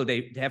of people,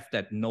 they have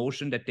that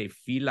notion that they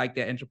feel like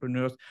they're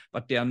entrepreneurs,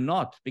 but they are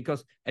not,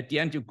 because at the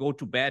end, you go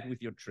to bed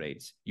with your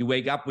trades. You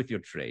wake up with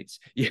your trades.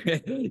 You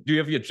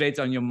have your trades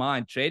on your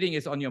mind. Trading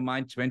is on your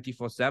mind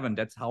 24/7.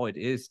 That's how it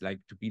is, like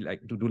to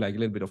do like a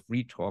little bit of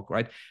free talk,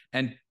 right?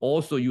 And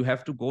also you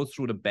have to go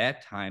through the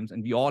bad times,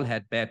 and we all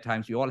had bad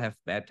times. We all have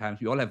bad times.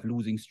 We all have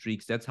losing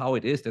streaks. That's how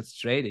it is. That's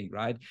trading,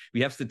 right?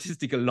 We have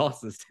statistical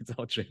losses. That's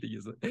how trading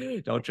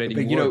is. How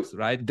trading works,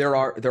 right? right?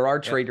 There are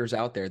traders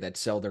out there that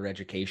sell their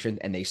education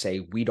and they say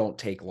we don't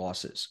take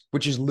losses,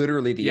 which is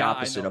literally the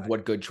opposite of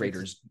what good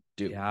traders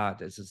do. Yeah,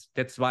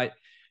 that's why.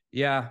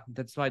 Yeah,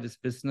 that's why this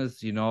business,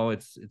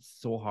 it's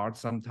so hard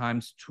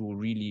sometimes to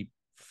really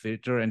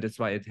filter, and that's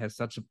why it has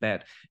such a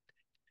bad.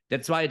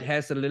 That's why it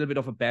has a little bit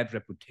of a bad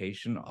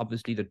reputation,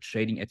 obviously, the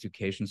trading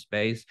education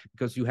space,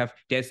 because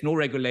there's no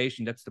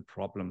regulation. That's the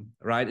problem,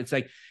 right? It's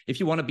like if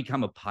you want to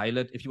become a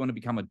pilot, if you want to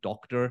become a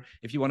doctor,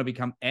 if you want to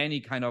become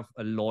any kind of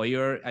a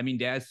lawyer, I mean,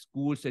 there are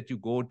schools that you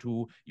go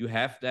to, you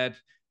have that,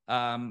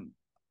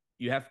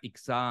 you have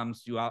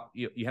exams, you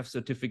have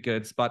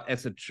certificates, but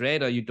as a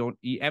trader,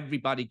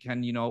 everybody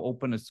can,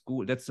 open a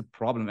school. That's the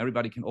problem.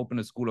 Everybody can open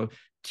a school or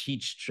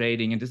teach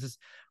trading. And this is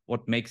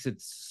what makes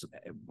it,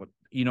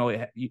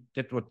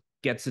 that what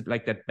gets it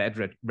like that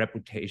bad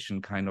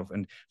reputation kind of.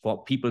 And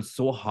for people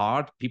so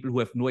hard, people who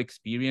have no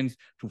experience,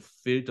 to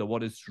filter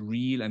what is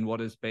real and what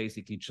is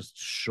basically just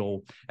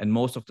show. And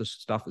most of the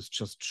stuff is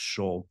just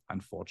show,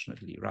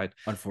 unfortunately, right?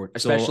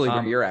 Especially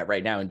where you're at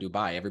right now in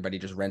Dubai, everybody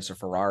just rents a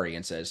Ferrari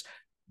and says,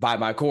 buy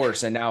my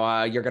course, and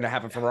now you're going to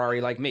have a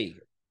Ferrari like me.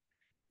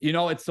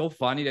 It's so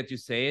funny that you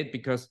say it,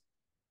 because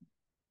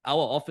our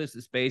office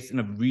is based in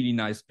a really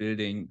nice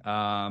building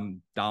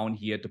down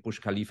here at the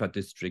Burj Khalifa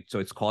district. So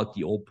it's called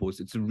the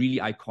Opus. It's a really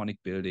iconic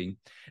building.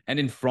 And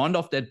in front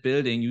of that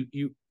building,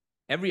 you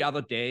every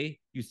other day,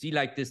 you see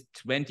like this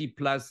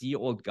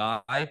 20-plus-year-old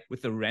guy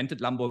with a rented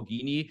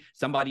Lamborghini,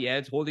 somebody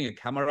else holding a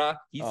camera.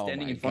 He's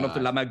standing in front of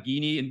the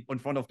Lamborghini in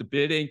front of the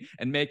building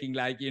and making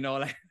like,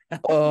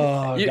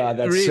 oh God,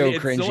 that's really, so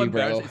cringy, so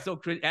bro. It's so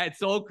cringy. It's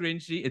so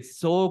cringy. It's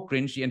so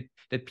cringy. And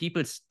that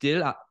people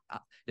still are,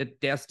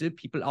 that there are still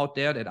people out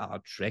there that are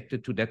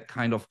attracted to that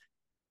kind of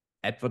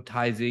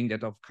advertising,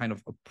 that of kind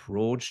of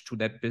approach to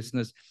that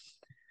business.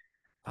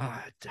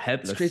 It's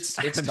helpless.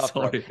 It's tough,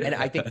 bro. And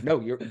I think, no,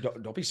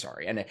 don't be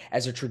sorry. And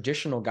as a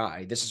traditional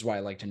guy, this is why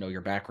I like to know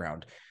your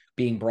background.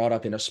 Being brought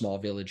up in a small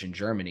village in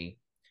Germany,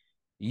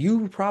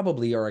 you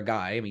probably are a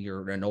guy. I mean,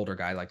 you're an older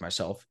guy like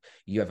myself.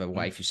 You have a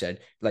wife, you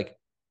said. Like,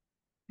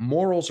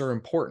 morals are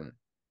important.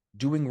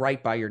 Doing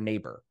right by your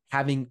neighbor,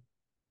 having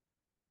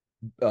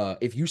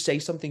if you say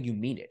something, you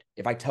mean it.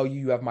 If I tell you,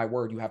 you have my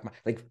word, you have my,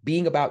 like,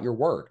 being about your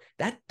word.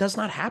 That does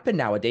not happen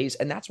nowadays.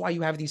 And that's why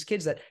you have these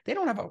kids that they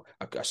don't have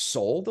a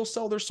soul. They'll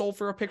sell their soul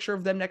for a picture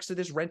of them next to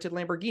this rented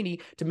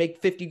Lamborghini to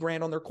make 50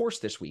 grand on their course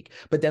this week.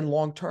 But then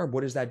long term,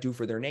 what does that do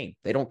for their name?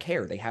 They don't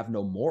care. They have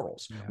no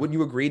morals. Yeah. Wouldn't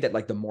you agree that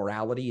like the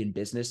morality in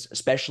business,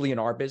 especially in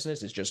our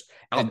business, is just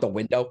out the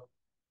window?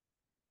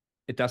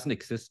 It doesn't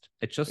exist.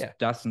 It just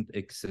doesn't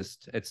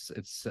exist. It's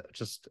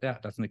just,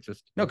 it doesn't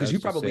exist. No, because you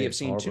probably have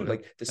seen too,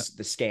 like the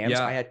scams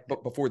I had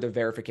before the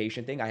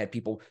verification thing. I had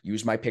people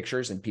use my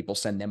pictures and people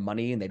send them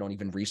money and they don't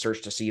even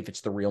research to see if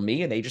it's the real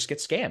me and they just get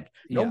scammed.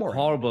 No more.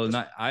 Horrible.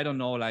 I don't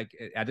know. Like,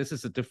 this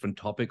is a different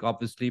topic,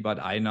 obviously,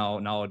 but I know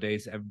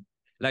nowadays,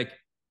 like,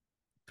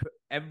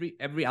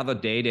 every other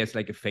day there's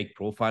like a fake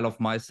profile of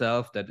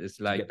myself that is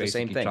like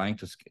basically trying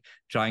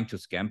to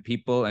scam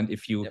people. And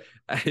if you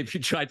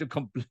try to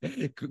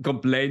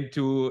complain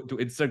to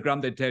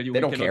Instagram, they tell you they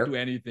don't cannot care. Do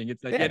anything.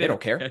 It's like they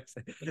don't care.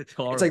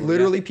 It's like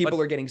literally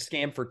people are getting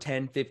scammed for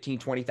 $10,000,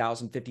 $15,000,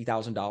 $20,000,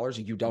 $50,000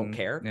 and you don't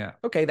care. Yeah.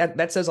 Okay,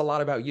 that says a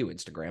lot about you,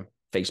 Instagram,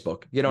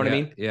 Facebook. You know what I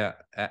mean? Yeah,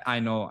 I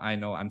know.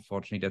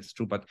 Unfortunately, that's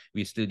true, but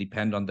we still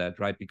depend on that,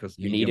 right? Because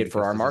you need it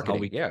for our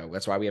marketing.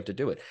 That's why we have to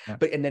do it. Yeah.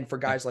 But and then for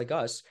guys like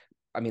us,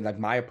 I mean, like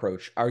my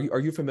approach. Are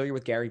you familiar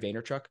with Gary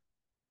Vaynerchuk?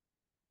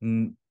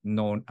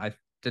 No,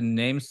 the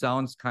name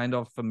sounds kind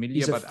of familiar.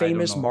 He's a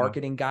famous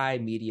marketing guy,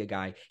 media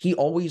guy. He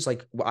always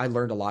I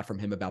learned a lot from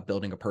him about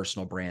building a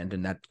personal brand,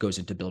 and that goes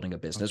into building a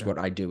business. Okay. What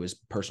I do is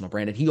personal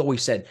brand, and he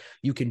always said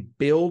you can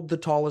build the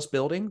tallest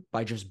building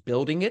by just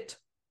building it,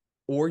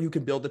 or you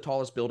can build the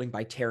tallest building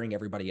by tearing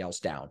everybody else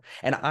down.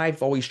 And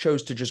I've always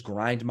chose to just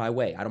grind my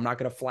way. I'm not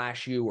going to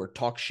flash you or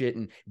talk shit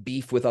and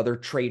beef with other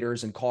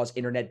traders and cause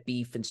internet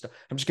beef and stuff.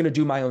 I'm just going to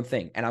do my own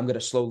thing and I'm going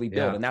to slowly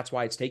build. Yeah. And that's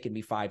why it's taken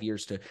me 5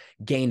 years to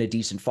gain a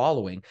decent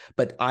following.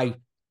 But I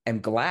am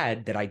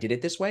glad that I did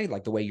it this way,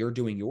 like the way you're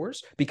doing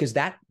yours, because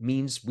that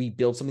means we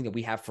build something that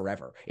we have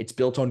forever. It's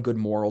built on good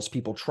morals.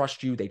 People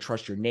trust you. They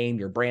trust your name,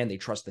 your brand. They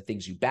trust the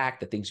things you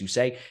back, the things you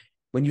say.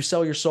 When you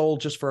sell your soul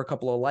just for a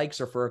couple of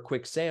likes or for a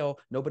quick sale,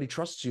 nobody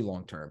trusts you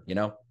long-term, you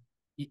know?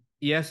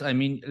 Yes. I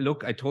mean,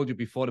 look, I told you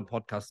before the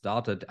podcast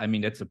started, I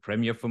mean, that's a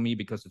premiere for me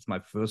because it's my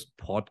first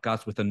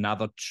podcast with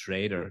another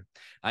trader.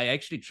 I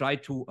actually try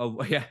to,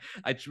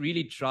 I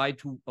really try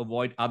to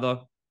avoid other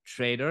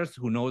traders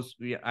who knows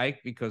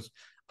because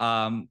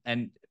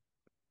I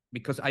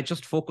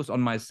just focus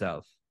on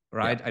myself,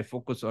 right? Yeah. I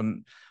focus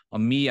on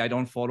on me. I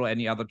don't follow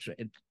any other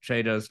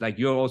traders. Like,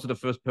 you're also the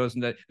first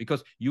person that,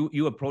 because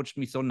you approached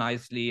me so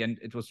nicely, and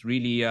it was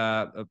really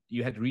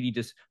you had really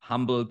this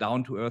humble,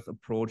 down to earth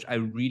approach. I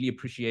really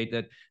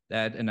appreciated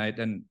that, and I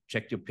then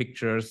checked your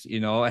pictures.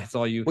 I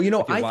saw you Well, with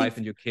your wife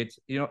and your kids.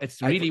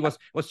 It's really I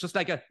was just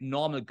like a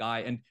normal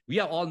guy, and we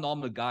are all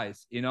normal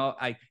guys.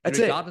 That's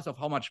regardless it. of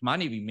how much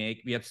money we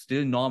make, we are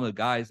still normal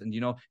guys, and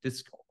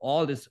this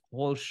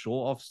whole show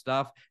off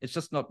stuff, it's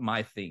just not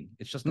my thing.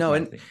 It's just not No, my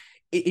and thing.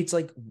 it's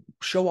like,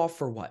 show off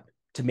for what?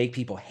 To make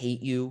people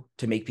hate you,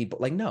 to make people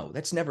like, no,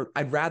 that's never,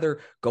 I'd rather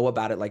go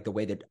about it like the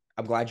way that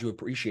I'm glad you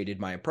appreciated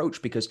my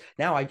approach, because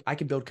now I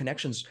can build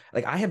connections.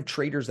 Like, I have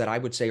traders that I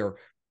would say are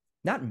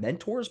not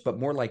mentors, but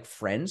more like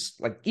friends,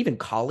 like even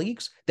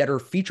colleagues that are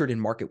featured in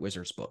Market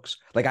Wizards books.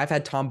 Like, I've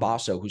had Tom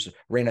Basso, who's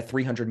ran a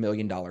 $300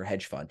 million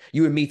hedge fund.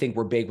 You and me think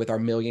we're big with our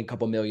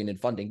couple million in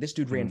funding. This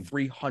dude ran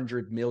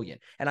 300 million,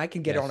 and I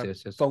can get on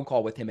a phone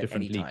call with him at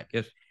any time.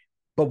 Yes.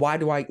 But why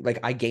do I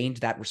gained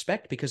that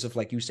respect? Because of,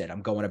 like you said,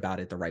 I'm going about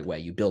it the right way.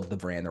 You build the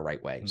brand the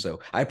right way. So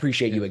I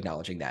appreciate you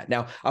acknowledging that.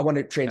 Now, I want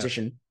to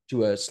transition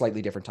to a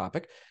slightly different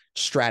topic,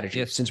 strategy.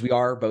 Yes. Since we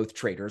are both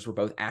traders, we're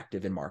both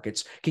active in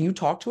markets. Can you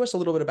talk to us a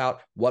little bit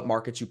about what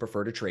markets you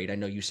prefer to trade? I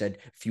know you said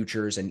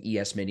futures and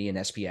ES mini and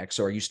SPX.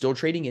 So are you still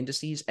trading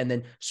indices, and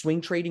then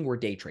swing trading or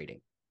day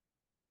trading?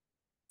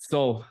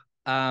 So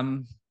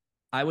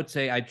I would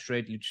say I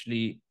trade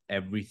literally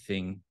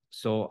everything.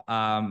 So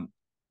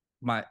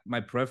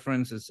my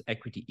preference is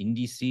equity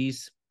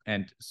indices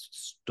and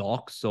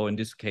stocks. So in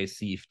this case,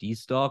 CFD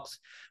stocks,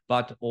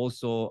 but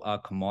also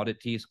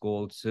commodities,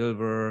 gold,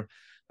 silver,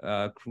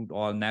 crude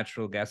oil,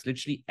 natural gas,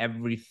 literally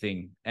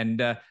everything.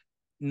 And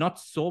not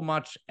so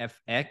much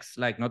FX,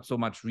 like not so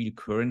much real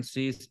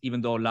currencies,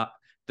 even though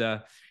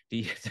the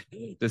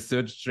the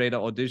search trader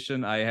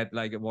audition, I had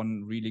like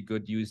one really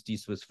good USD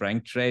Swiss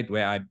franc trade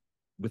where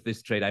with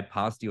this trade I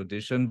passed the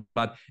audition,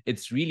 but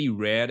it's really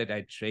rare that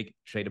I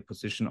trade a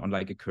position on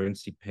like a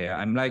currency pair.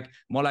 I'm like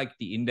more like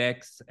the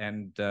index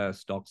and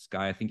stocks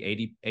guy. I think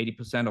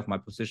 80% of my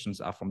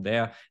positions are from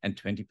there, and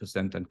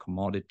 20% in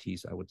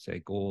commodities. I would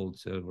say gold,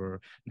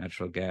 silver,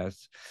 natural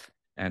gas,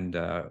 and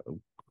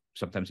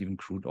sometimes even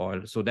crude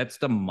oil. So that's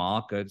the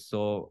market.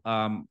 So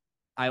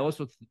I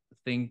also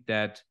think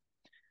that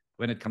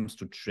when it comes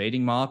to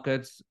trading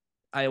markets,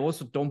 I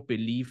also don't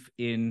believe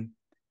in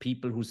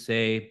people who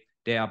say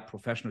they are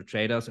professional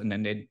traders and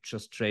then they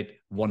just trade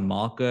one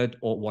market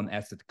or one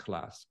asset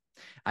class.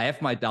 I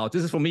have my doubts.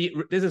 This is for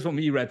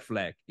me red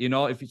flag.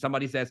 If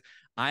somebody says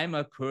I'm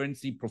a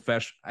currency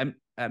professional, I'm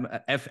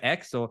a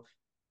FX, so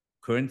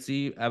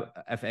currency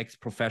FX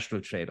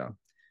professional trader.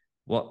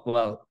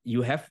 Well,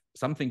 you have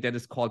something that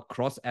is called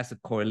cross-asset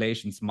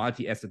correlations,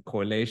 multi-asset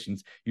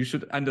correlations. You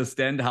should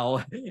understand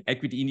how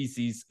equity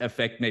indices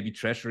affect maybe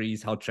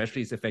treasuries, how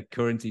treasuries affect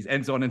currencies,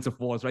 and so on and so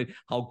forth, right?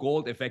 How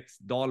gold affects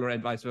dollar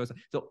and vice versa.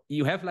 So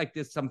you have like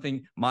this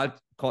something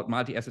called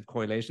multi-asset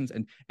correlations.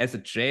 And as a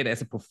trader,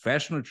 as a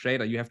professional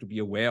trader, you have to be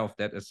aware of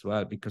that as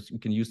well, because you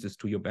can use this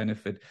to your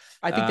benefit.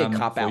 I think they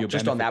cop out.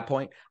 Just on that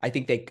point, I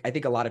think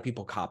a lot of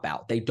people cop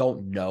out. They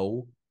don't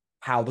know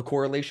how the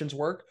correlations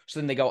work.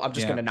 So then they go, I'm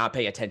just going to not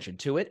pay attention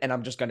to it, and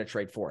I'm just going to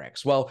trade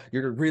Forex. Well,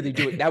 you're really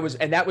doing that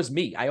was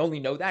me. I only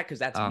know that because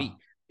that's me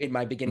in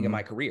my beginning of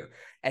my career.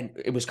 And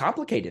it was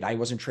complicated. I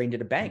wasn't trained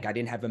at a bank. I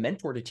didn't have a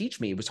mentor to teach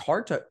me. It was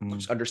hard to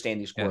understand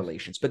these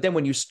correlations. But then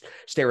when you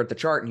stare at the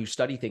chart and you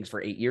study things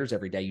for 8 years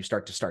every day,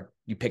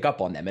 you pick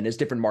up on them. And as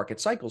different market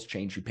cycles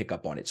change, you pick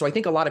up on it. So I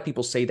think a lot of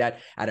people say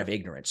that out of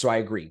ignorance. So I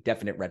agree,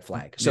 definite red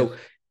flag. So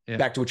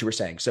back to what you were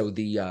saying. So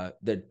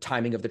the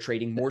timing of the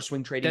trading, more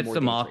swing trading, that's more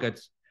the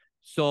markets.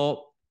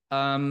 So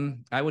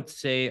I would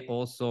say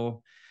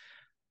also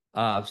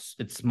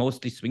it's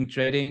mostly swing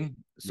trading.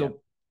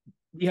 So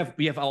we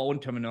have our own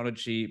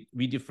terminology.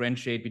 We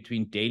differentiate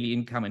between daily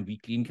income and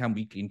weekly income.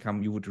 Weekly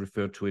income, you would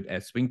refer to it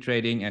as swing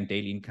trading, and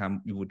daily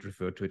income, you would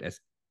refer to it as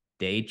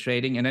day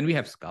trading. And then we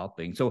have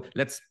scalping. So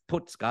let's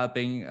put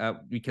scalping,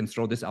 we can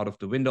throw this out of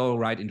the window,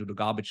 right into the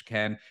garbage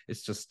can.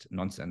 It's just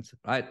nonsense,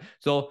 right?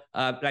 So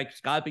like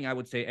scalping, I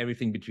would say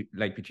everything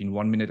between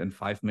 1 minute and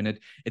 5 minutes.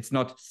 It's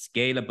not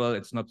scalable.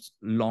 It's not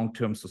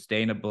long-term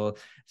sustainable.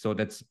 So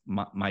that's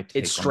my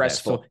take. It's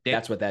stressful. So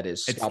that's what that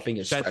is. Scalping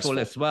is stressful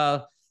as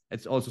well.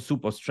 It's also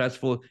super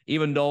stressful.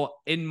 Even though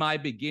in my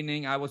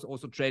beginning, I was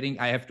also trading,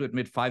 I have to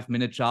admit,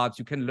 5-minute charts.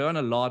 You can learn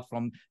a lot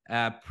from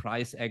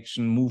price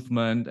action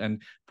movement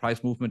and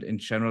price movement in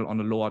general on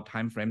the lower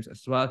time frames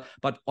as well.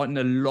 But on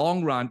the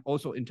long run,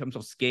 also in terms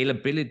of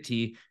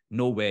scalability,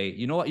 no way.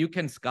 You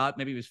can scalp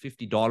maybe with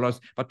 $50,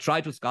 but try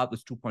to scalp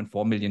with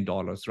 $2.4 million,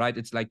 right?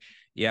 It's like,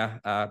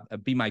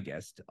 be my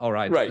guest. All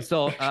right. Right.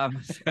 So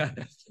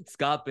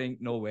scalping,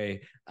 no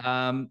way.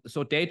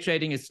 So day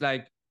trading is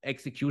like,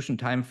 execution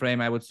time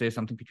frame, I would say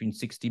something between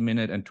 60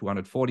 minutes and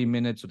 240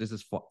 minutes. So this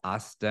is for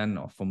us then,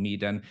 or for me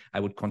then, I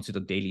would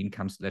consider daily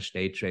income /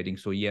 day trading.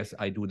 So yes,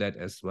 I do that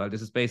as well.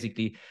 This is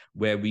basically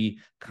where we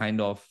kind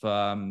of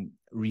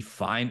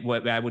refine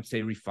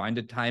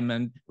the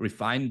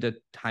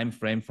time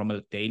frame from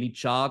a daily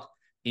chart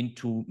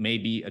into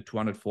maybe a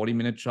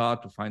 240-minute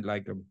chart to find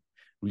like a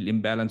real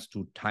imbalance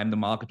to time the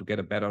market to get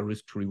a better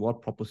risk to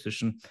reward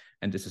proposition.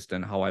 And this is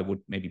then how I would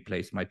maybe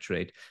place my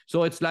trade.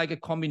 So it's like a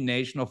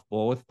combination of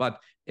both, but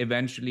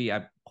eventually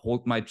I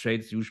hold my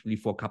trades usually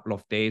for a couple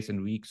of days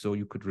and weeks. So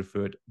you could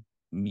refer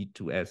me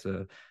to as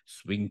a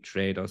swing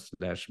trader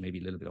 / maybe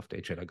a little bit of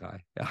day trader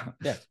guy.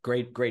 Yeah.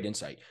 Great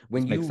insight.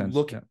 When you sense.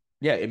 look,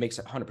 yeah, it makes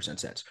 100%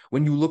 sense.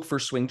 When you look for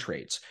swing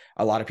trades,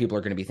 a lot of people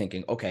are going to be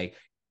thinking, okay,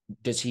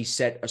 does he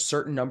set a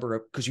certain number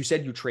of, because you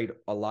said you trade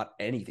a lot,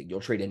 anything, you'll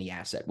trade any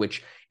asset,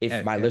 which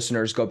if my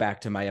listeners go back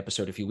to my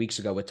episode a few weeks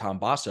ago with Tom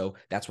Basso,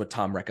 that's what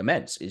Tom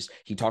recommends. Is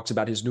he talks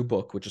about his new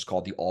book, which is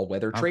called The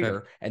All-Weather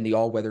Trader. And the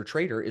all-weather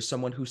trader is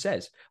someone who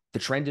says the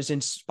trend is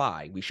in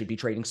SPY, we should be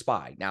trading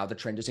SPY. Now the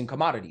trend is in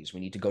commodities, we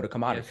need to go to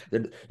commodities.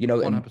 You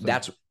know, and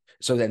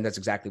 100%. that's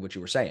exactly what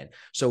you were saying.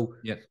 So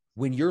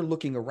when you're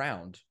looking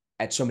around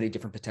at so many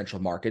different potential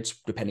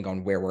markets, depending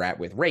on where we're at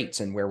with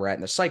rates and where we're at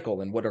in the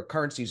cycle and what are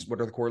currencies, what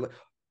are the core,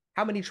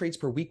 how many trades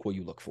per week will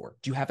you look for?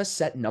 Do you have a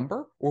set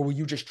number, or will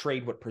you just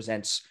trade what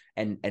presents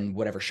and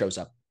whatever shows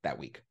up that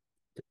week?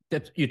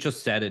 That you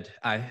just said it.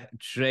 I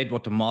trade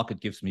what the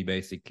market gives me,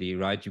 basically,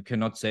 right? You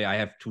cannot say I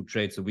have 2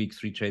 trades a week,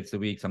 3 trades a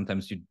week.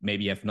 Sometimes you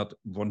maybe have not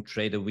 1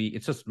 trade a week.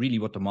 It's just really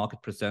what the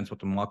market presents, what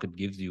the market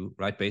gives you,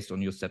 right? Based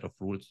on your set of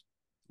rules.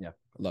 Yeah,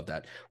 I love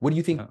that. What do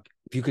you think,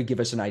 if you could give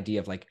us an idea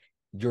of like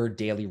your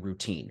daily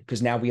routine?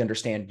 Because now we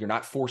understand you're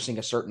not forcing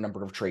a certain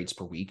number of trades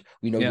per week.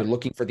 We know you're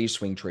looking for these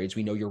swing trades.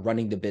 We know you're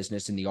running the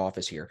business in the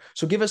office here.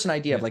 So give us an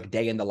idea of like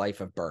day in the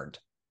life of Bernd.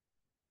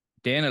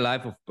 Day in the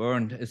life of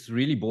Bernd is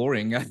really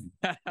boring.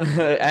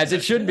 As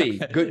it should be.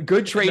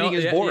 Good trading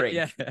is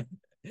boring.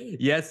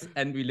 Yes,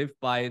 and we live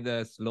by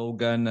the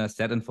slogan,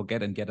 set and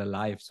forget and get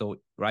alive. So,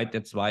 right,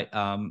 that's why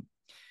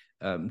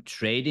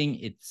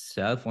trading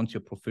itself, once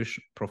you're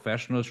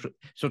professional,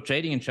 so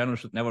trading in general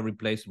should never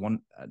replace one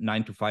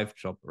 9-to-5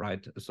 job,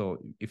 right? So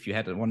if you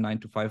had a 1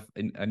 9-to-5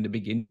 in the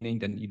beginning,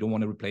 then you don't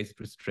want to replace it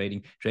with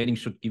trading. Trading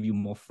should give you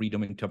more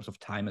freedom in terms of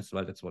time as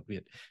well. That's why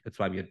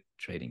we are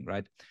trading,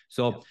 right?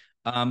 So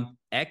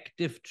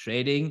active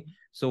trading.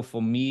 So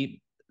for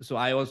me, so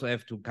I also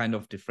have to kind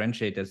of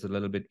differentiate this a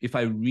little bit. If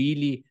I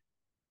really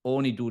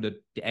only do the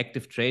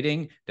active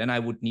trading, then I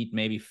would need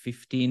maybe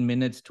 15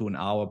 minutes to an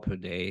hour per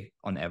day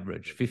on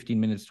average, 15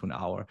 minutes to an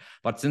hour.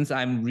 But since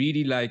I'm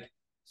really like,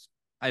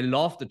 I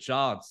love the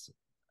charts,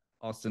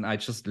 Austin, I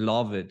just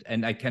love it.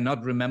 And I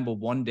cannot remember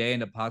one day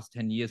in the past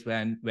 10 years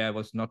where I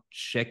was not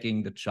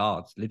checking the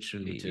charts,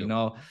 literally, you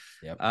know.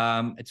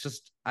 It's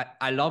just,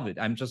 I love it.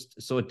 I'm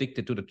just so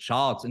addicted to the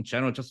charts in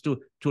general, just to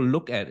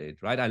look at it,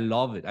 right? I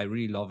love it. I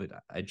really love it.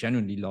 I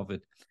genuinely love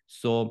it.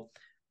 So,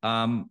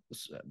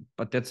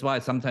 but that's why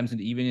sometimes in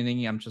the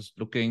evening, I'm just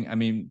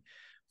looking,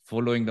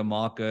 following the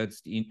markets,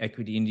 the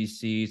equity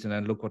indices, and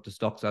then look what the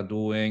stocks are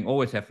doing. I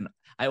always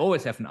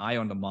have an eye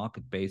on the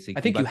market, basically.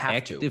 I think you have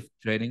active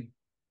trading.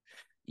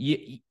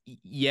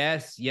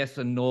 Yes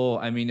and no.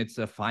 It's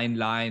a fine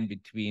line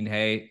between,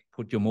 hey,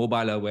 put your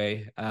mobile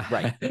away,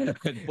 right?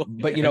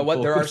 But you know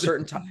what? There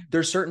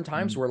are certain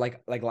times where, like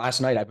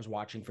last night, I was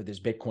watching for this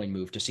Bitcoin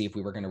move to see if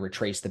we were going to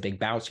retrace the big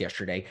bounce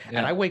yesterday,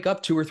 and I wake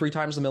up 2 or 3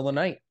 times in the middle of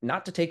the night,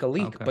 not to take a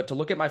leak, but to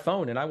look at my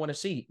phone, and I want to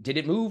see, did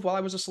it move while I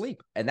was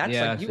asleep? And that's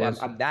like you.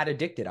 I'm that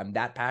addicted. I'm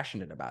that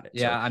passionate about it.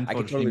 Yeah, so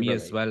unfortunately, me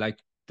as well. Like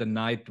the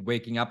night,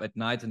 waking up at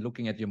night and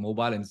looking at your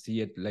mobile and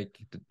see it, like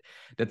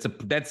that's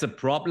a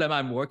problem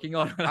I'm working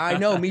on. I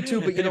know, me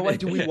too. But you know what?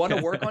 Do we want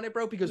to work on it,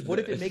 bro? Because what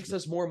if it makes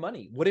us more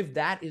money? What if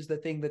that is the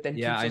thing that then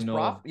keeps us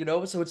profit? You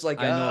know, so it's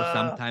like, I know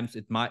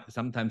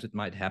sometimes it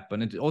might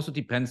happen. It also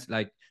depends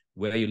like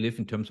where you live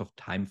in terms of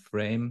time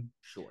frame.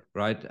 Sure.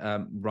 Right.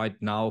 Right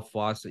now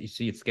for us, you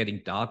see, it's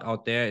getting dark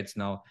out there. It's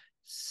now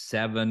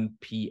 7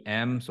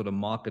 p.m. So the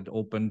market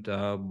opened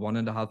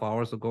 1.5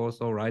 hours ago.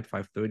 So right,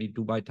 5:30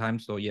 Dubai time.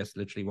 So yes,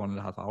 literally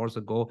 1.5 hours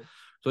ago.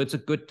 So it's a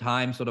good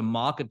time. So the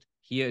market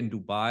here in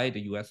Dubai,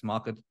 the US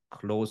market,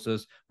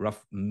 closes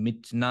rough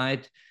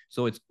midnight.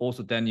 So it's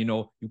also then,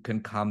 you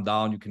can calm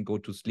down, you can go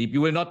to sleep.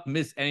 You will not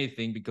miss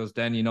anything because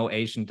then,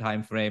 Asian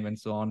time frame and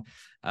so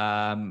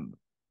on.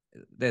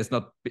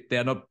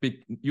 They're not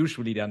big.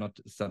 Usually they're not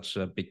such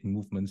big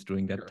movements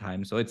during that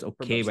time. So it's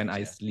okay when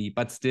I sleep,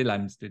 but still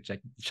I'm still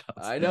checking the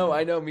charts. I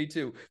know, me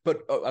too.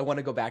 But I want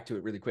to go back to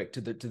it really quick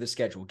to the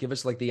schedule. Give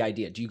us like the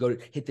idea. Do you go to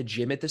hit the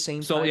gym at the same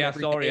time? So yeah,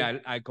 sorry,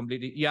 I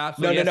completely So,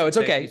 no, it's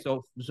okay.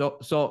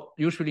 So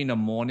usually in the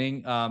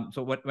morning,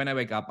 so when I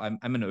wake up,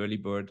 I'm an early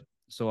bird.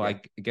 So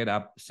I get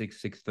up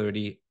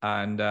 6:30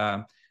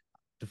 and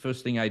the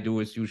first thing I do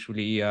is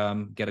usually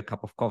get a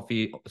cup of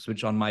coffee,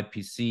 switch on my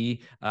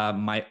PC,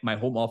 my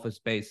home office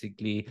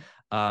basically,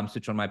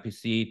 switch on my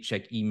PC,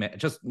 check email,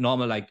 just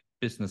normal like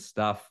business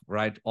stuff,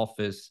 right?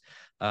 Office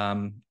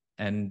and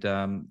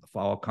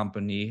for our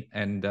company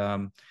and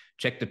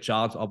check the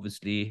charts,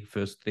 obviously,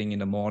 first thing in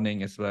the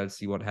morning as well,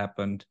 see what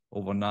happened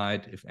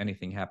overnight, if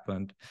anything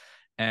happened.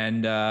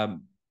 And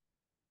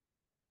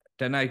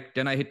then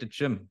I hit the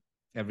gym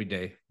every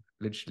day,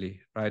 literally,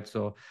 right?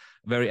 So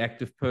very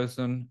active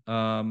person.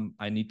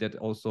 I need that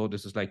also.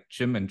 This is like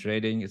gym and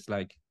trading is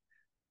like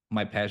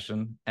my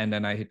passion. And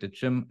then I hit the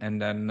gym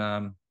and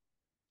then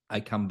I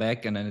come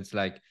back and then it's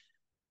like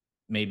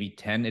maybe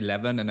 10,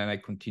 11, and then I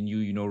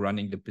continue,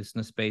 running the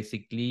business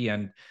basically.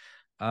 And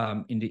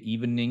in the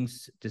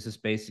evenings, this is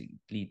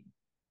basically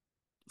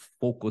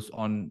focus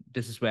on,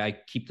 this is where I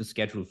keep the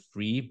schedule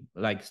free,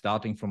 like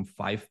starting from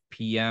 5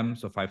 p.m.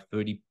 So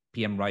 5:30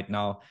 p.m. right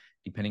now,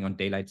 depending on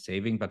daylight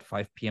saving, but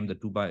 5 p.m. the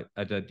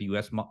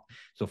US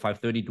so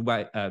 5:30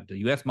 Dubai the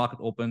US market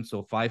opens.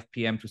 So 5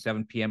 p.m. to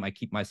 7 p.m. I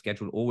keep my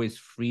schedule always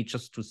free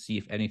just to see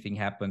if anything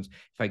happens,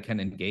 if I can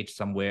engage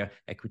somewhere,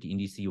 equity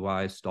indice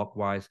wise, stock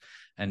wise,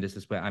 and this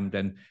is where I'm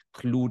then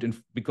clued in,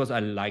 because I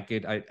like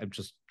it. I'm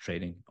just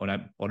trading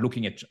or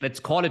looking at,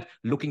 let's call it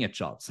looking at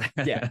charts.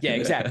 Yeah,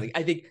 exactly.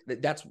 I think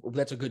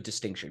that's a good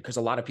distinction, because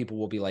a lot of people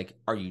will be like,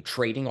 "Are you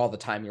trading all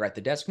the time you're at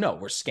the desk?" No,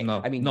 we're scared.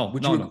 No, I mean, no,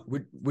 no.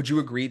 Would you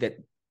agree that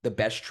the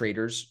best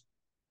traders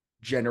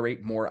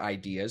generate more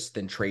ideas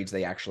than trades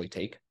they actually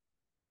take?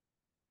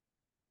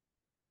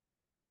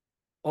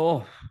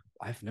 Oh,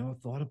 I've never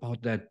thought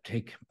about that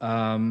take.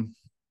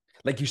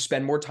 Like, you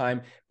spend more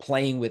time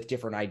playing with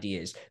different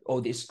ideas. Oh,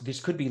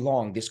 this could be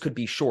long, this could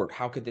be short.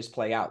 How could this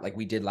play out? Like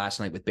we did last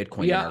night with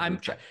Bitcoin in our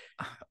group chat.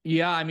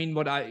 Yeah, I mean,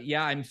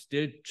 I'm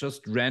still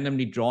just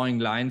randomly drawing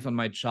lines on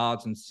my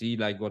charts and see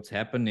like what's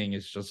happening.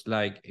 It's just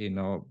like,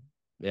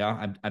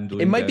 yeah, I'm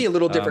doing. It might be a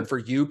little different for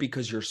you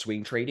because you're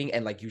swing trading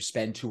and like you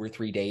spend 2 or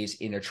 3 days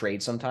in a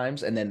trade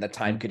sometimes, and then the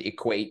time could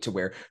equate to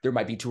where there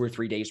might be 2 or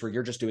 3 days where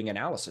you're just doing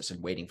analysis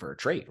and waiting for a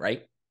trade,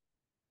 right?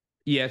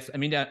 Yes, I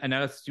mean, the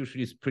analysis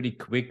usually is pretty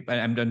quick, but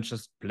I'm then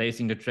just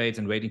placing the trades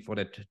and waiting for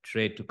that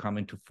trade to come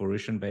into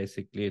fruition.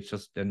 Basically, it's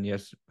just then,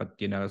 yes, but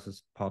the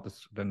analysis part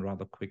is then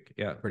rather quick.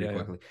 Yeah, pretty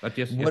quickly. Yeah. But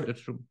yes,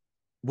 that's true.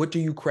 What do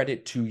you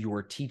credit to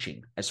your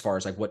teaching as far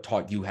as like what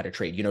taught you how to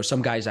trade?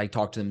 Some guys, I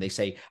talk to them, they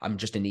say, I'm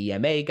just an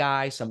EMA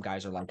guy. Some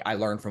guys are like, I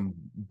learned from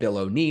Bill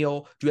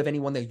O'Neill. Do you have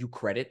anyone that you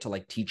credit to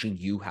like teaching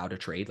you how to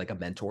trade, like a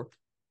mentor?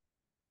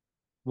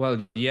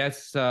 Well,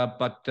 yes,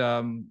 but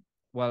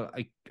well,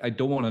 I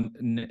don't want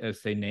to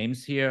say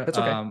names here. That's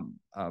okay.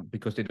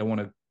 Because they don't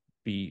want to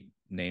be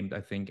named,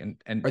 I think.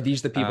 And are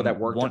these the people that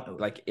worked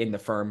like in the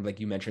firm, like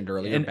you mentioned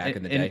earlier, back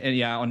in the day? And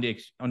yeah, on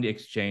the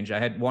exchange, I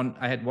had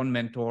one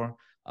mentor,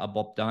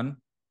 Bob Dunn.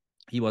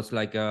 He was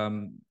like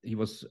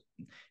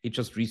he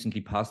just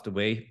recently passed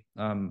away.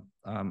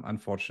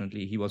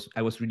 Unfortunately,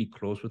 I was really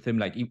close with him.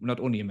 Like, not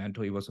only a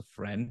mentor, he was a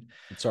friend.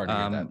 I'm sorry to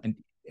hear that.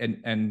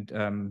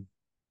 And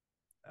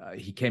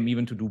he came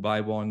even to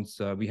Dubai once.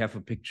 We have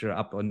a picture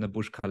up on the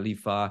Burj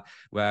Khalifa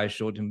where I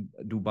showed him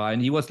Dubai,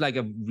 and he was like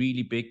a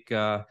really big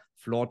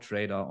floor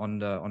trader on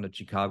the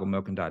Chicago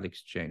Mercantile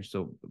Exchange.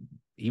 So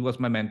he was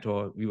my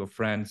mentor. We were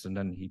friends, and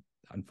then he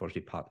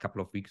unfortunately a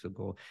couple of weeks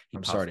ago he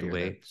passed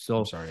away. So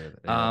I'm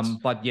sorry.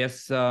 but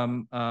yes,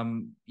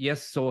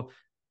 yes. So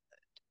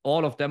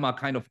all of them are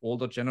kind of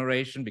older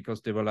generation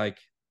because they were like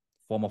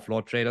former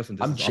floor traders,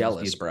 and I'm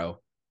jealous, bro.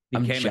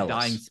 Became a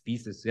dying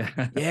species.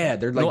 Yeah,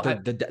 they're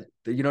like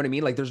you know what I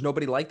mean? Like, there's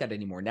nobody like that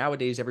anymore.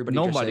 Nowadays, everybody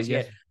just says,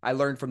 yes. Yeah, I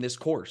learned from this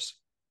course.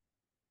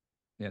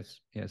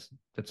 Yes.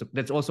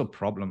 That's also a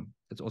problem.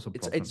 It's also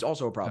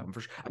a problem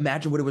for sure.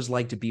 Imagine what it was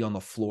like to be on the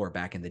floor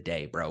back in the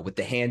day, bro, with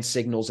the hand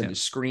signals and the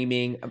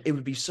screaming. It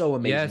would be so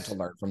amazing to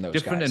learn from those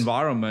different guys.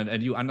 Environment,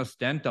 and you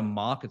understand the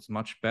markets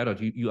much better.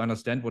 You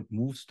understand what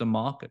moves the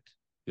market.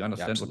 You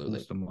understand what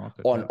moves the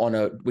market.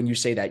 When you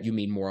say that, you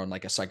mean more on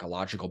like a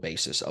psychological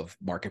basis of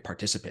market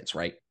participants,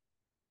 right?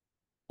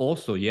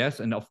 Also, yes.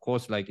 And of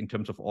course, like in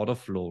terms of order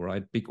flow,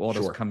 right? Big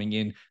orders coming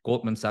in,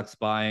 Goldman Sachs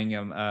buying,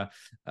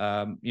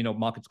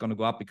 market's going to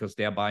go up because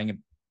they're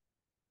buying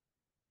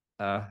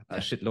a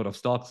shitload of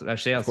stocks,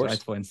 shares,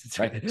 right? For instance,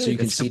 right? So you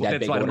can see that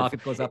that's why the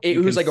market goes up. It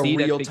was like a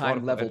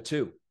real-time level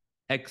too.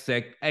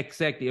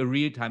 Exactly, a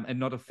real time, and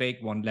not a fake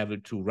one, level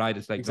 2, right?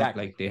 It's like not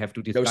like they have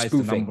to disguise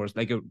the numbers,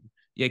 like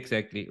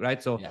exactly,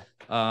 right? So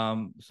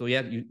so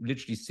yeah, you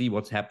literally see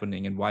what's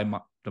happening and why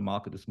the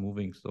market is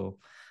moving. So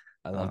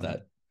I love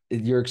that.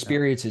 Your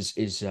experience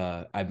is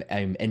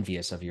I'm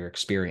envious of your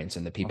experience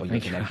and the people you're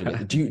connected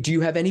with. Do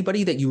you have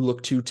anybody that you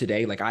look to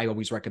today? Like, I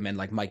always recommend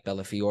like Mike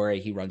Bellafiore.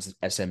 He runs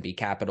SMB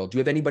Capital. Do you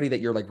have anybody that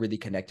you're like really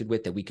connected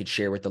with that we could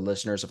share with the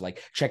listeners of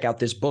like, check out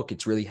this book,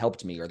 it's really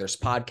helped me, or there's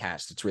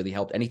podcast, it's really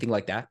helped, anything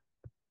like that?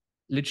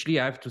 Literally,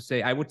 I have to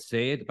say, I would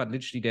say it, but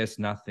literally there's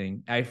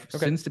nothing.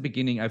 Since the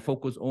beginning, I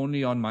focus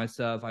only on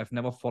myself. I've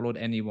never followed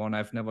anyone.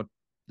 I've never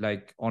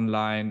like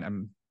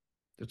online.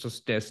 It's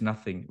just, there's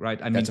nothing, right?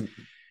 I mean,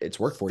 it's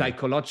worked for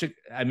you.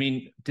 I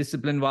mean,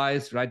 discipline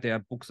wise, right? There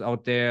are books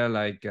out there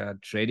like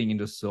Trading in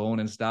the Zone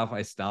and stuff.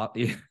 I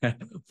started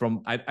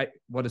from,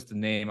 what is the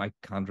name? I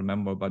can't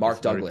remember, but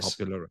Mark Douglas.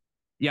 Very popular.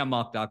 Yeah,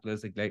 Mark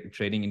Douglas, like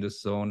Trading in the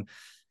Zone.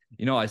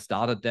 I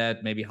started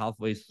that maybe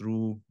halfway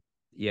through.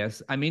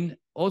 Yes. I mean,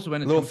 also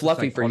when it's a little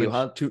fluffy for you,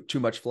 huh? Too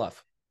much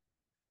fluff.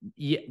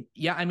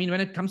 Yeah. I mean,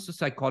 when it comes to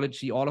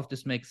psychology, all of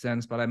this makes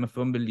sense, but I'm a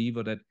firm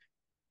believer that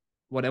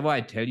whatever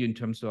I tell you in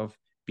terms of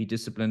be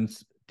disciplined,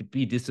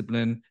 be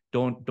disciplined.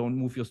 Don't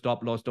move your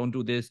stop loss. Don't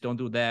do this. Don't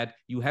do that.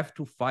 You have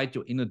to fight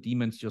your inner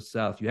demons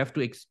yourself. You have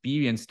to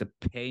experience the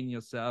pain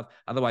yourself.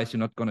 Otherwise, you're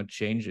not going to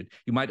change it.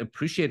 You might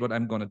appreciate what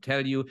I'm going to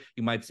tell you.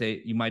 You might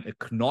say, you might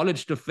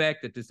acknowledge the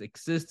fact that this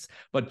exists,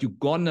 but you're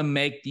going to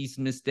make these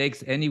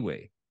mistakes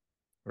anyway,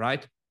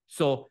 right?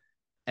 So,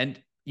 and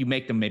you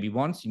make them maybe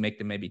once, you make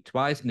them maybe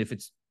twice. And if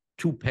it's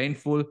too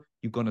painful,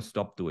 you're going to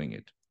stop doing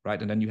it. Right.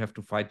 And then you have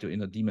to fight your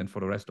inner demon for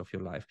the rest of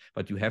your life.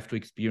 But you have to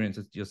experience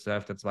it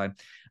yourself. That's why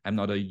I'm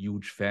not a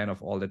huge fan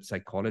of all that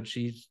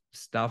psychology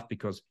stuff,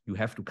 because you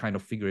have to kind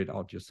of figure it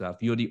out yourself.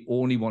 You're the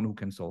only one who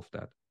can solve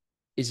that.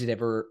 Is it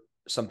ever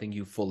something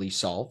you fully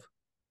solve?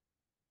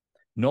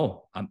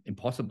 No,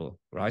 impossible,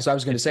 right? So I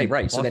was going to say,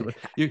 right. So then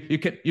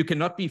you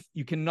cannot be,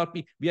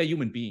 we are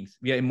human beings.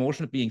 We are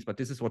emotional beings, but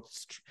this is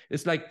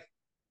it's like,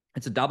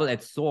 it's a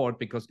double-edged sword,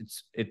 because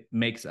it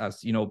makes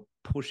us,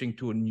 pushing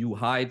to new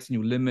heights,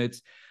 new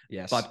limits.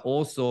 Yes. But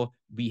also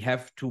we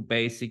have to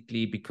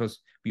basically,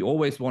 because we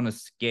always want to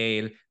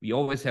scale, we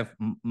always have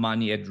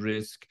money at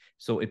risk.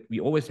 So we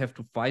always have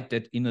to fight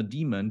that inner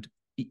demon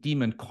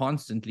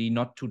constantly,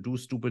 not to do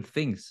stupid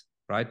things,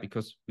 right?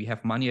 Because we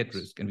have money at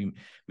risk, and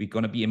we're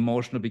going to be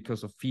emotional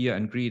because of fear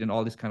and greed and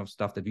all this kind of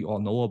stuff that we all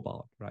know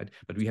about, right?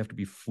 But we have to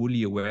be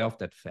fully aware of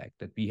that fact,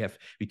 that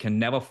we can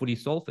never fully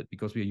solve it,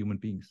 because we are human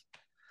beings.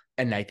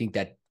 And I think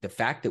that the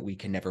fact that we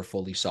can never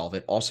fully solve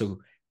it also,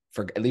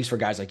 for at least for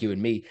guys like you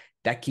and me,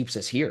 that keeps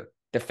us here.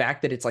 The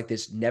fact that it's like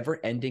this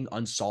never ending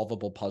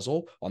unsolvable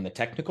puzzle on the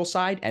technical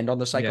side and on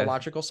the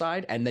psychological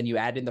side. And then you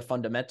add in the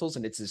fundamentals,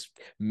 and it's this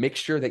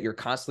mixture that you're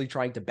constantly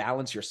trying to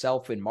balance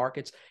yourself in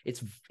markets.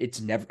 It's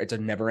a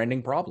never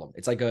ending problem.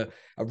 It's like a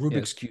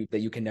Rubik's Cube that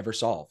you can never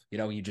solve,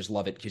 you just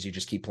love it because you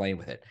just keep playing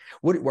with it.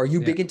 Are you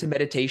big into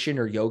meditation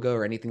or yoga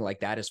or anything like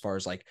that, as far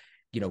as like,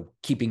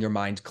 keeping your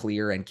mind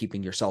clear and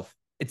keeping yourself?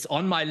 It's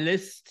on my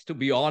list, to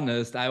be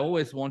honest. I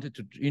always wanted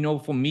to,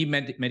 for me,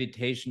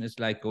 meditation is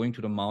like going to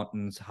the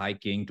mountains,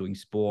 hiking, doing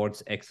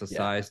sports,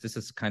 exercise. This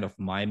is kind of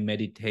my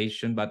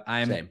meditation, but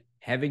I'm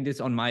having this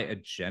on my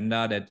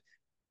agenda that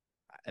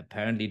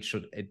apparently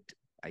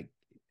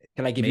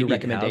can I give you a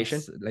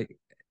recommendation? Like,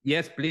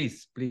 yes,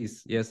 please.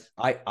 Yes.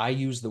 I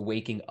use the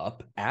Waking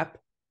Up app.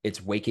 It's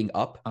Waking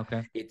Up.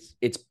 Okay.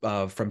 It's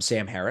from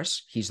Sam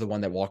Harris. He's the one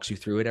that walks you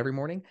through it every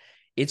morning.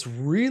 It's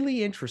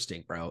really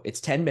interesting, bro.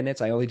 It's 10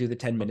 minutes. I only do the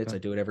 10 minutes. Okay. I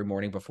do it every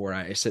morning before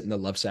I sit in the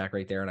love sack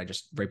right there. And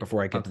right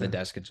before I get to the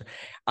desk. And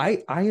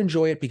I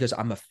enjoy it because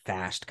I'm a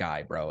fast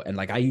guy, bro. And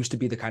like, I used to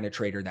be the kind of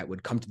trader that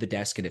would come to the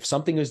desk, and if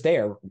something is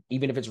there,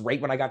 even if it's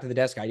right when I got to the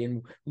desk, I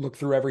didn't look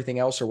through everything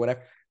else or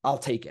whatever, I'll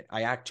take it.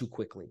 I act too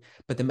quickly.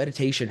 But the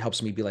meditation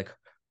helps me be like,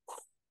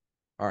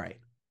 all right,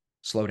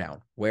 slow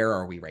down. Where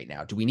are we right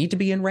now? Do we need to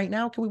be in right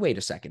now? Can we wait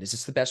a second? Is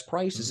this the best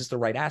price? Is this the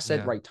right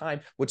asset, right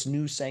time? What's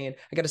news saying?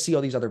 I got to see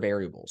all these other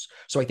variables.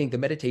 So I think the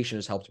meditation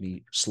has helped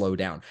me slow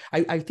down.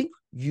 I think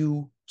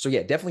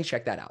definitely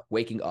check that out.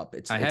 Waking Up.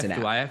 I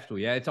have to.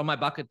 Yeah, it's on my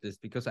bucket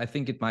list, because I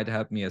think it might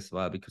help me as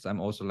well, because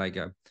I'm also like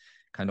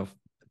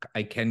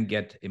I can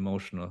get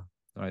emotional.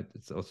 Right.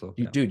 It's also,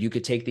 dude, you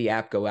could take the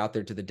app, go out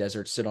there to the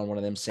desert, sit on one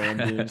of them sand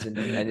dunes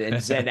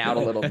and zen out a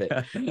little bit.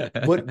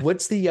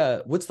 What's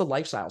the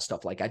lifestyle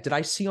stuff like? Did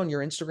I see on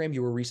your Instagram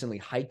you were recently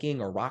hiking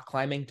or rock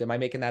climbing? Am I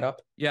making that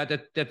up? Yeah,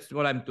 that's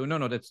what I'm doing.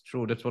 No, that's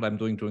true. That's what I'm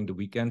doing during the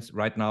weekends.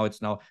 Right now it's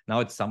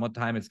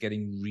summertime. It's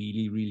getting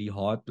really, really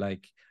hot,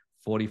 like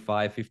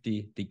 45,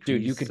 50 degrees.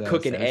 Dude, you could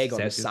cook an egg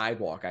on the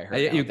sidewalk. I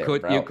heard you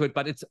could,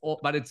 but it's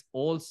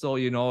also,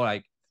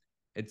 like,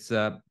 it's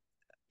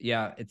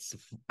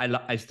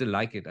I still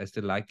like it. I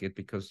still like it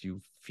because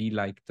you feel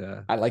like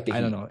I like the heat.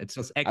 I don't know. It's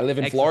just I live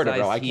in Florida,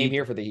 bro. I came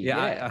here for the heat.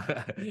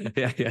 Yeah.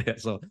 Yeah.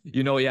 So,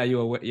 you know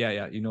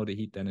the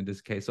heat then in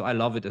this case. So I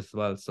love it as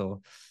well.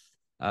 So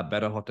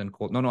better hot than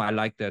cold. No, I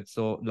like that.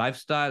 So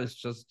lifestyle is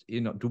just,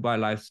 Dubai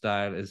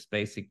lifestyle is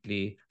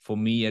basically, for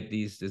me at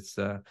least, it's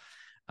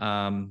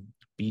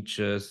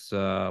beaches,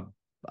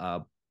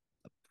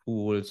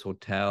 pools,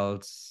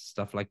 hotels,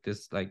 stuff like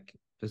this. Like,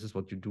 this is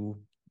what you do.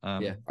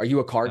 Are you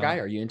a car guy?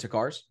 Are you into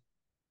cars?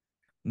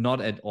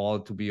 Not at all,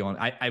 to be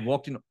honest. I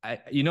walked in.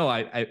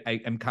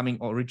 I'm coming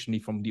originally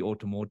from the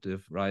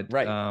automotive, right?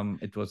 Right.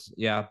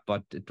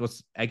 But it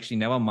was actually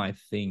never my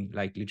thing.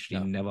 Like,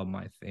 literally never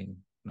my thing.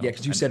 No. Yeah,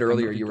 because you said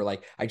earlier you were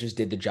like, I just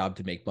did the job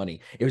to make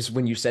money. It was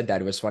when you said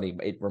that, it was funny.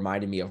 It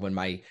reminded me of when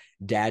my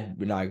dad,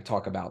 when I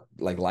talk about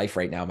like life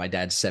right now, my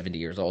dad's 70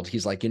 years old.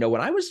 He's like, when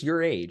I was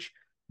your age,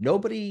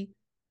 nobody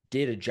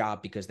did a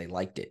job because they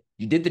liked it.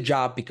 You did the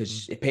job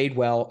because it paid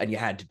well and you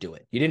had to do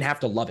it. You didn't have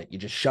to love it. You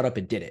just shut up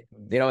and did it.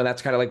 And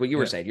that's kind of like what you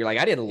were saying. You're like,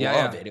 I didn't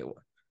love it.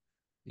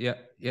 Yeah,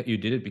 you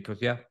did it because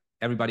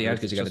everybody else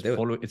because you got to do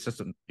follow it. It's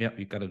just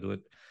you got to do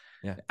it.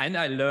 Yeah. And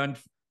I learned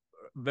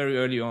very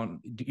early on,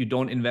 you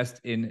don't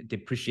invest in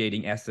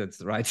depreciating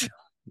assets, right?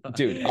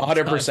 Dude,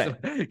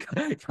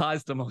 100%. Car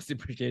is the most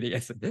depreciating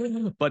asset,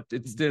 but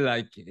it's still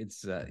like,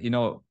 it's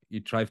you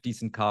drive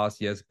decent cars,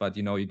 yes, but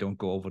you don't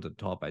go over the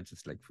top. It's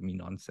just like, for me,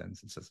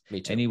 nonsense. It's just,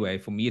 anyway,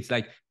 for me, it's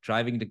like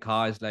driving the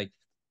car is like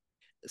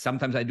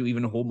sometimes I do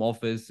even home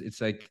office.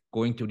 It's like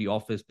going to the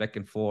office back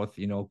and forth,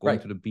 going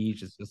to the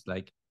beach. It's just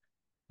like,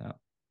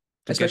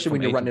 especially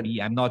when you're running.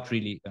 B, I'm not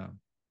really,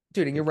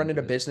 dude, and you're running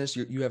a business.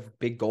 You have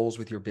big goals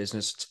with your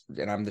business,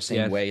 and I'm the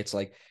same way. It's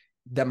like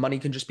that money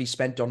can just be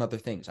spent on other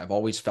things. I've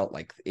always felt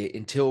like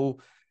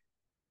until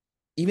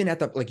even at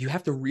the, like, you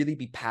have to really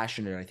be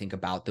passionate, I think,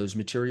 about those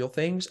material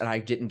things. And I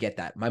didn't get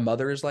that. My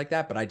mother is like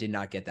that, but I did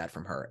not get that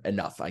from her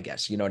enough, I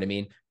guess. You know what I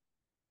mean?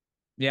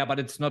 Yeah, but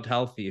it's not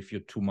healthy if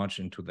you're too much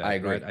into that. I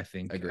agree. Right? I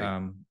think. I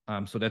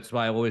agree. So that's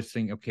why I always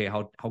think, okay,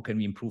 how can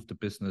we improve the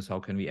business? How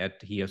can we add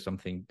here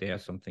something, there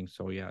something?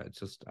 So yeah, it's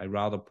just, I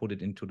rather put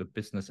it into the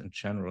business in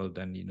general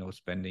than,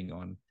 spending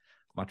on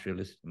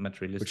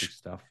materialistic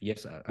stuff.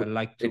 Yes, I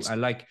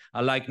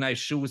like nice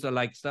shoes. I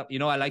like stuff.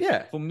 I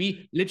like, for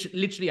me,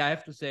 literally, I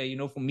have to say,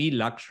 for me,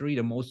 luxury,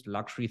 the most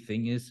luxury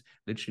thing is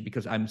literally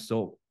because I'm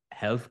so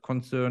health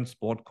concerned,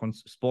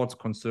 sports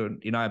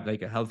concerned. I'm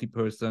like a healthy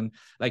person.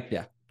 Like,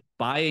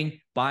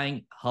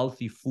 buying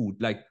healthy food,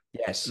 like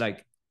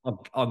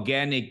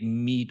organic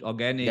meat,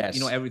 organic,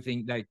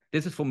 everything. Like,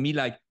 this is for me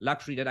like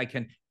luxury that I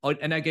can,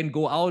 and I can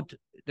go out.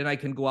 Then I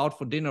can go out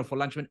for dinner, for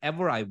lunch,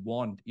 whenever I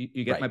want.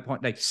 You get my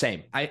point? Like,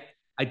 same. I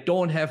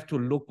don't have to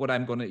look what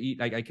I'm gonna eat.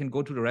 Like, I can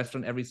go to the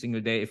restaurant every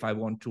single day if I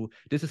want to.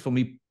 This is for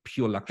me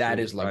pure luxury. That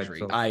is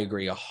luxury. Right? So, I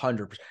agree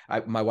 100%.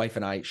 My wife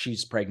and I,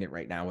 she's pregnant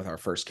right now with our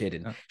first kid,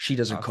 and she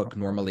doesn't cook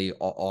normally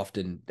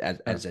often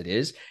as it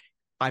is.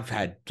 I've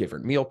had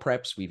different meal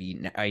preps.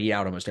 I eat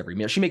out almost every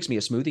meal. She makes me a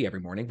smoothie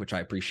every morning, which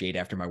I appreciate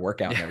after my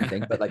workout and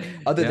everything. But like,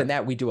 other than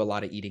that, we do a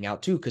lot of eating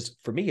out too. Cause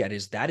for me,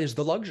 that is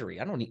the luxury.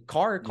 I don't need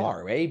car,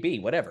 A, B,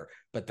 whatever,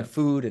 but the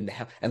food and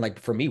like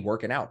for me,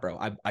 working out, bro,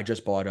 I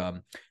just bought,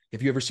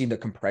 have you ever seen the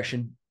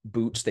compression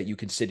boots that you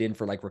can sit in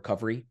for like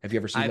recovery? Have you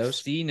ever seen those?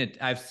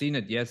 I've seen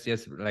it.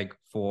 Yes. Like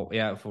for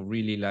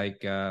really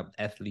like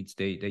athletes,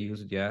 they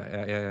use it.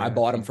 Yeah. I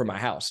bought them for my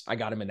house. I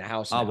got them in the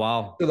house now. Oh,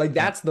 wow. So like,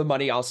 that's the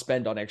money I'll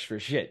spend on extra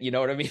shit. You know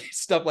what I mean?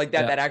 Stuff like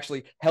that, that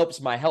actually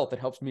helps my health. It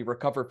helps me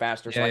recover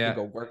faster so I can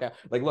go work out.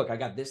 Like, look, I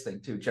got this thing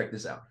too. Check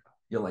this out.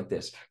 You'll like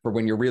this. For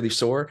when you're really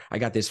sore, I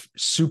got this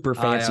super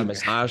fancy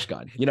massage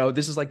gun.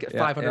 This is like a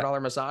 $500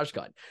 massage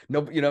gun.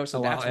 No,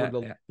 so that's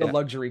where the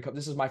luxury comes.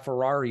 This is my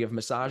Ferrari of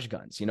massage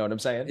guns. You know what I'm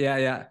saying?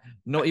 Yeah.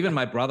 No, even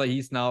my brother,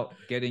 he's now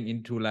getting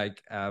into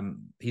like,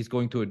 he's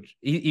going to,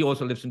 he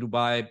also lives in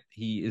Dubai.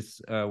 He is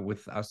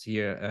with us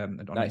here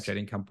at Online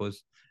Trading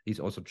Campus. He's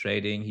also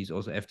trading. He's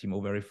also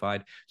FTMO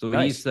verified. So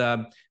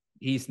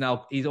he's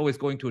always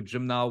going to a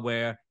gym now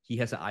where he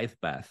has an ice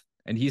bath.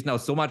 And he's now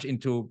so much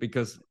into,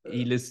 because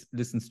he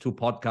listens to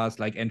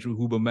podcasts like Andrew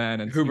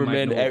Huberman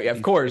and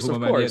of course,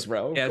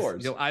 bro. Of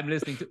course. I'm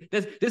listening to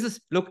this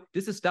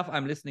is stuff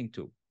I'm listening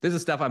to.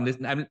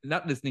 I'm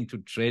not listening to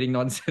trading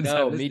nonsense.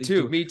 No, me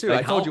too. Like,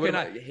 I told you,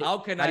 how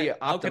can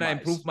I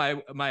improve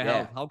my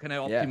health? How can I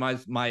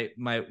optimize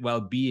my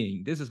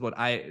well-being? This is what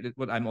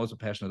I'm also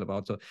passionate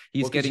about. So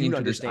he's getting into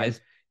this.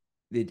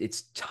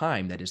 It's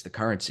time that is the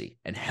currency,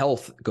 and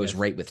health goes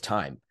right with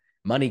time.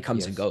 Money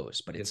comes and goes,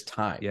 but it's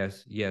time.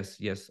 Yes.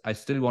 I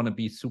still want to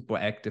be super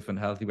active and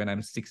healthy when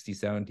I'm 60,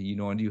 70,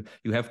 and you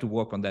have to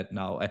work on that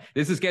now.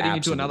 This is getting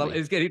into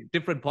it's getting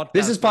different podcast.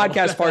 This is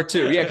podcast part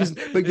 2. Yeah.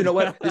 But you know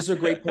what? This is a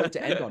great point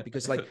to end on,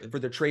 because like for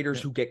the traders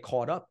who get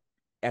caught up,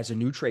 as a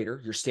new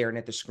trader, you're staring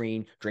at the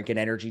screen, drinking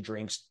energy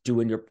drinks,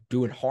 doing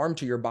harm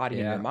to your body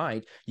and your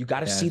mind. You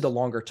got to see the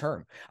longer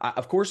term.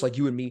 Of course, like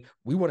you and me,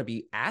 we want to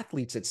be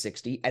athletes at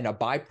 60, and a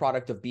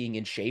byproduct of being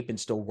in shape and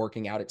still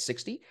working out at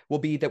 60 will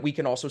be that we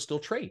can also still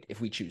trade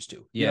if we choose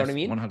to. You know what I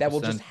mean? That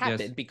will just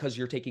happen because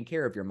you're taking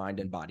care of your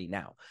mind and body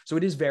now. So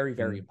it is very,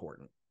 very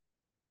important.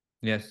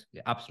 Yes,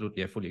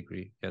 absolutely. I fully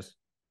agree. Yes.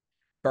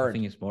 Bernd, I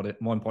think it's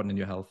more important than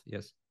your health.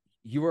 Yes.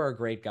 You are a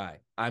great guy.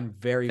 I'm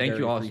very, thank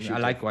very you, Austin. I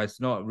likewise.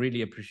 No,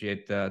 really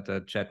appreciate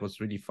the chat. Was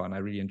really fun. I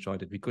really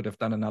enjoyed it. We could have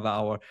done another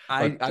hour.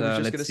 I was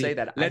just going to say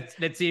that.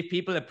 Let's see if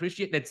people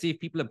appreciate. Let's see if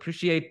people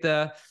appreciate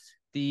the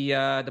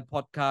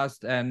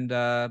podcast, and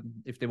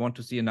if they want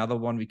to see another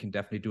one, we can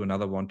definitely do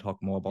another one.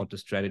 Talk more about the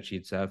strategy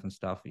itself and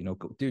stuff.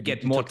 Dude,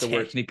 get more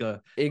technical.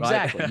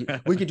 Exactly.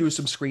 Right? We could do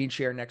some screen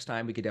share next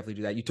time. We could definitely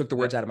do that. You took the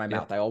words out of my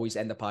mouth. I always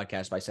end the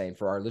podcast by saying,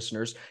 for our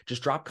listeners,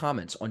 just drop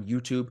comments on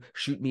YouTube.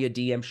 Shoot me a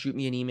DM. Shoot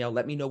me an email.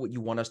 Let me know what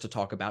you want us to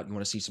talk about. You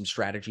want to see some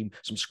strategy,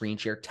 some screen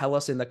share. Tell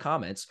us in the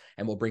comments,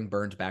 and we'll bring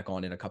Bernd back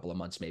on in a couple of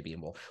months maybe,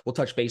 and we'll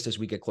touch base as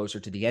we get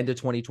closer to the end of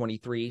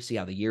 2023. See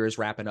how the year is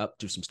wrapping up.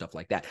 Do some stuff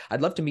like that.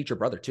 I'd love to meet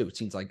your brother too. It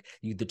seems like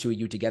the two of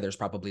you together is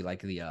probably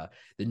like the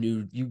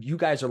new, you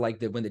guys are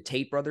like when the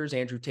Tate brothers,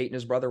 Andrew Tate and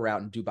his brother were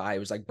out in Dubai. It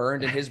was like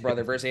Bernd and his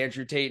brother versus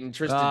Andrew Tate and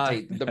Tristan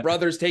Tate. The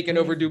brothers taking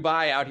over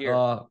Dubai out here.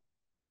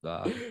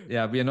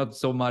 Yeah, we are not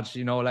so much,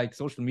 like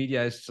social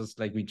media is just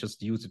like, we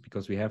just use it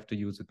because we have to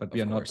use it, but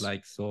we are not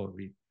like, so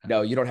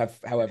no, you don't have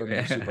however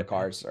many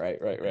supercars. Right.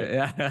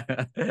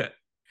 Yeah.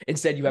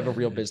 Instead, you have a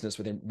real business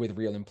with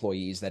real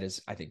employees that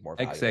is, I think, more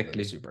valuable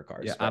Exactly. than the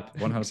supercars. Yeah, up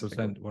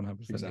 100%,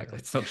 100%. Exactly.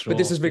 It's not But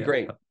this has been yeah.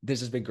 great. This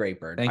has been great,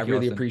 Bernd. Thank I you,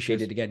 really Austin. appreciate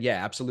Cheers. it again.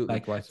 Yeah, absolutely.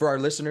 Likewise. For our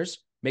listeners,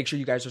 make sure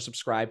you guys are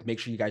subscribed. Make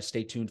sure you guys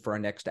stay tuned for our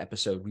next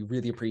episode. We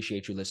really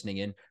appreciate you listening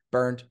in.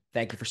 Bernd,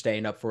 thank you for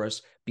staying up for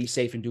us. Be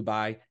safe in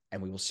Dubai,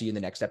 and we will see you in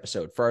the next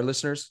episode. For our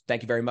listeners,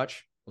 thank you very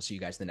much. We'll see you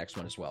guys in the next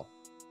one as well.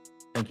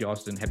 Thank you,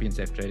 Austin. Happy and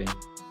safe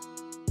trading.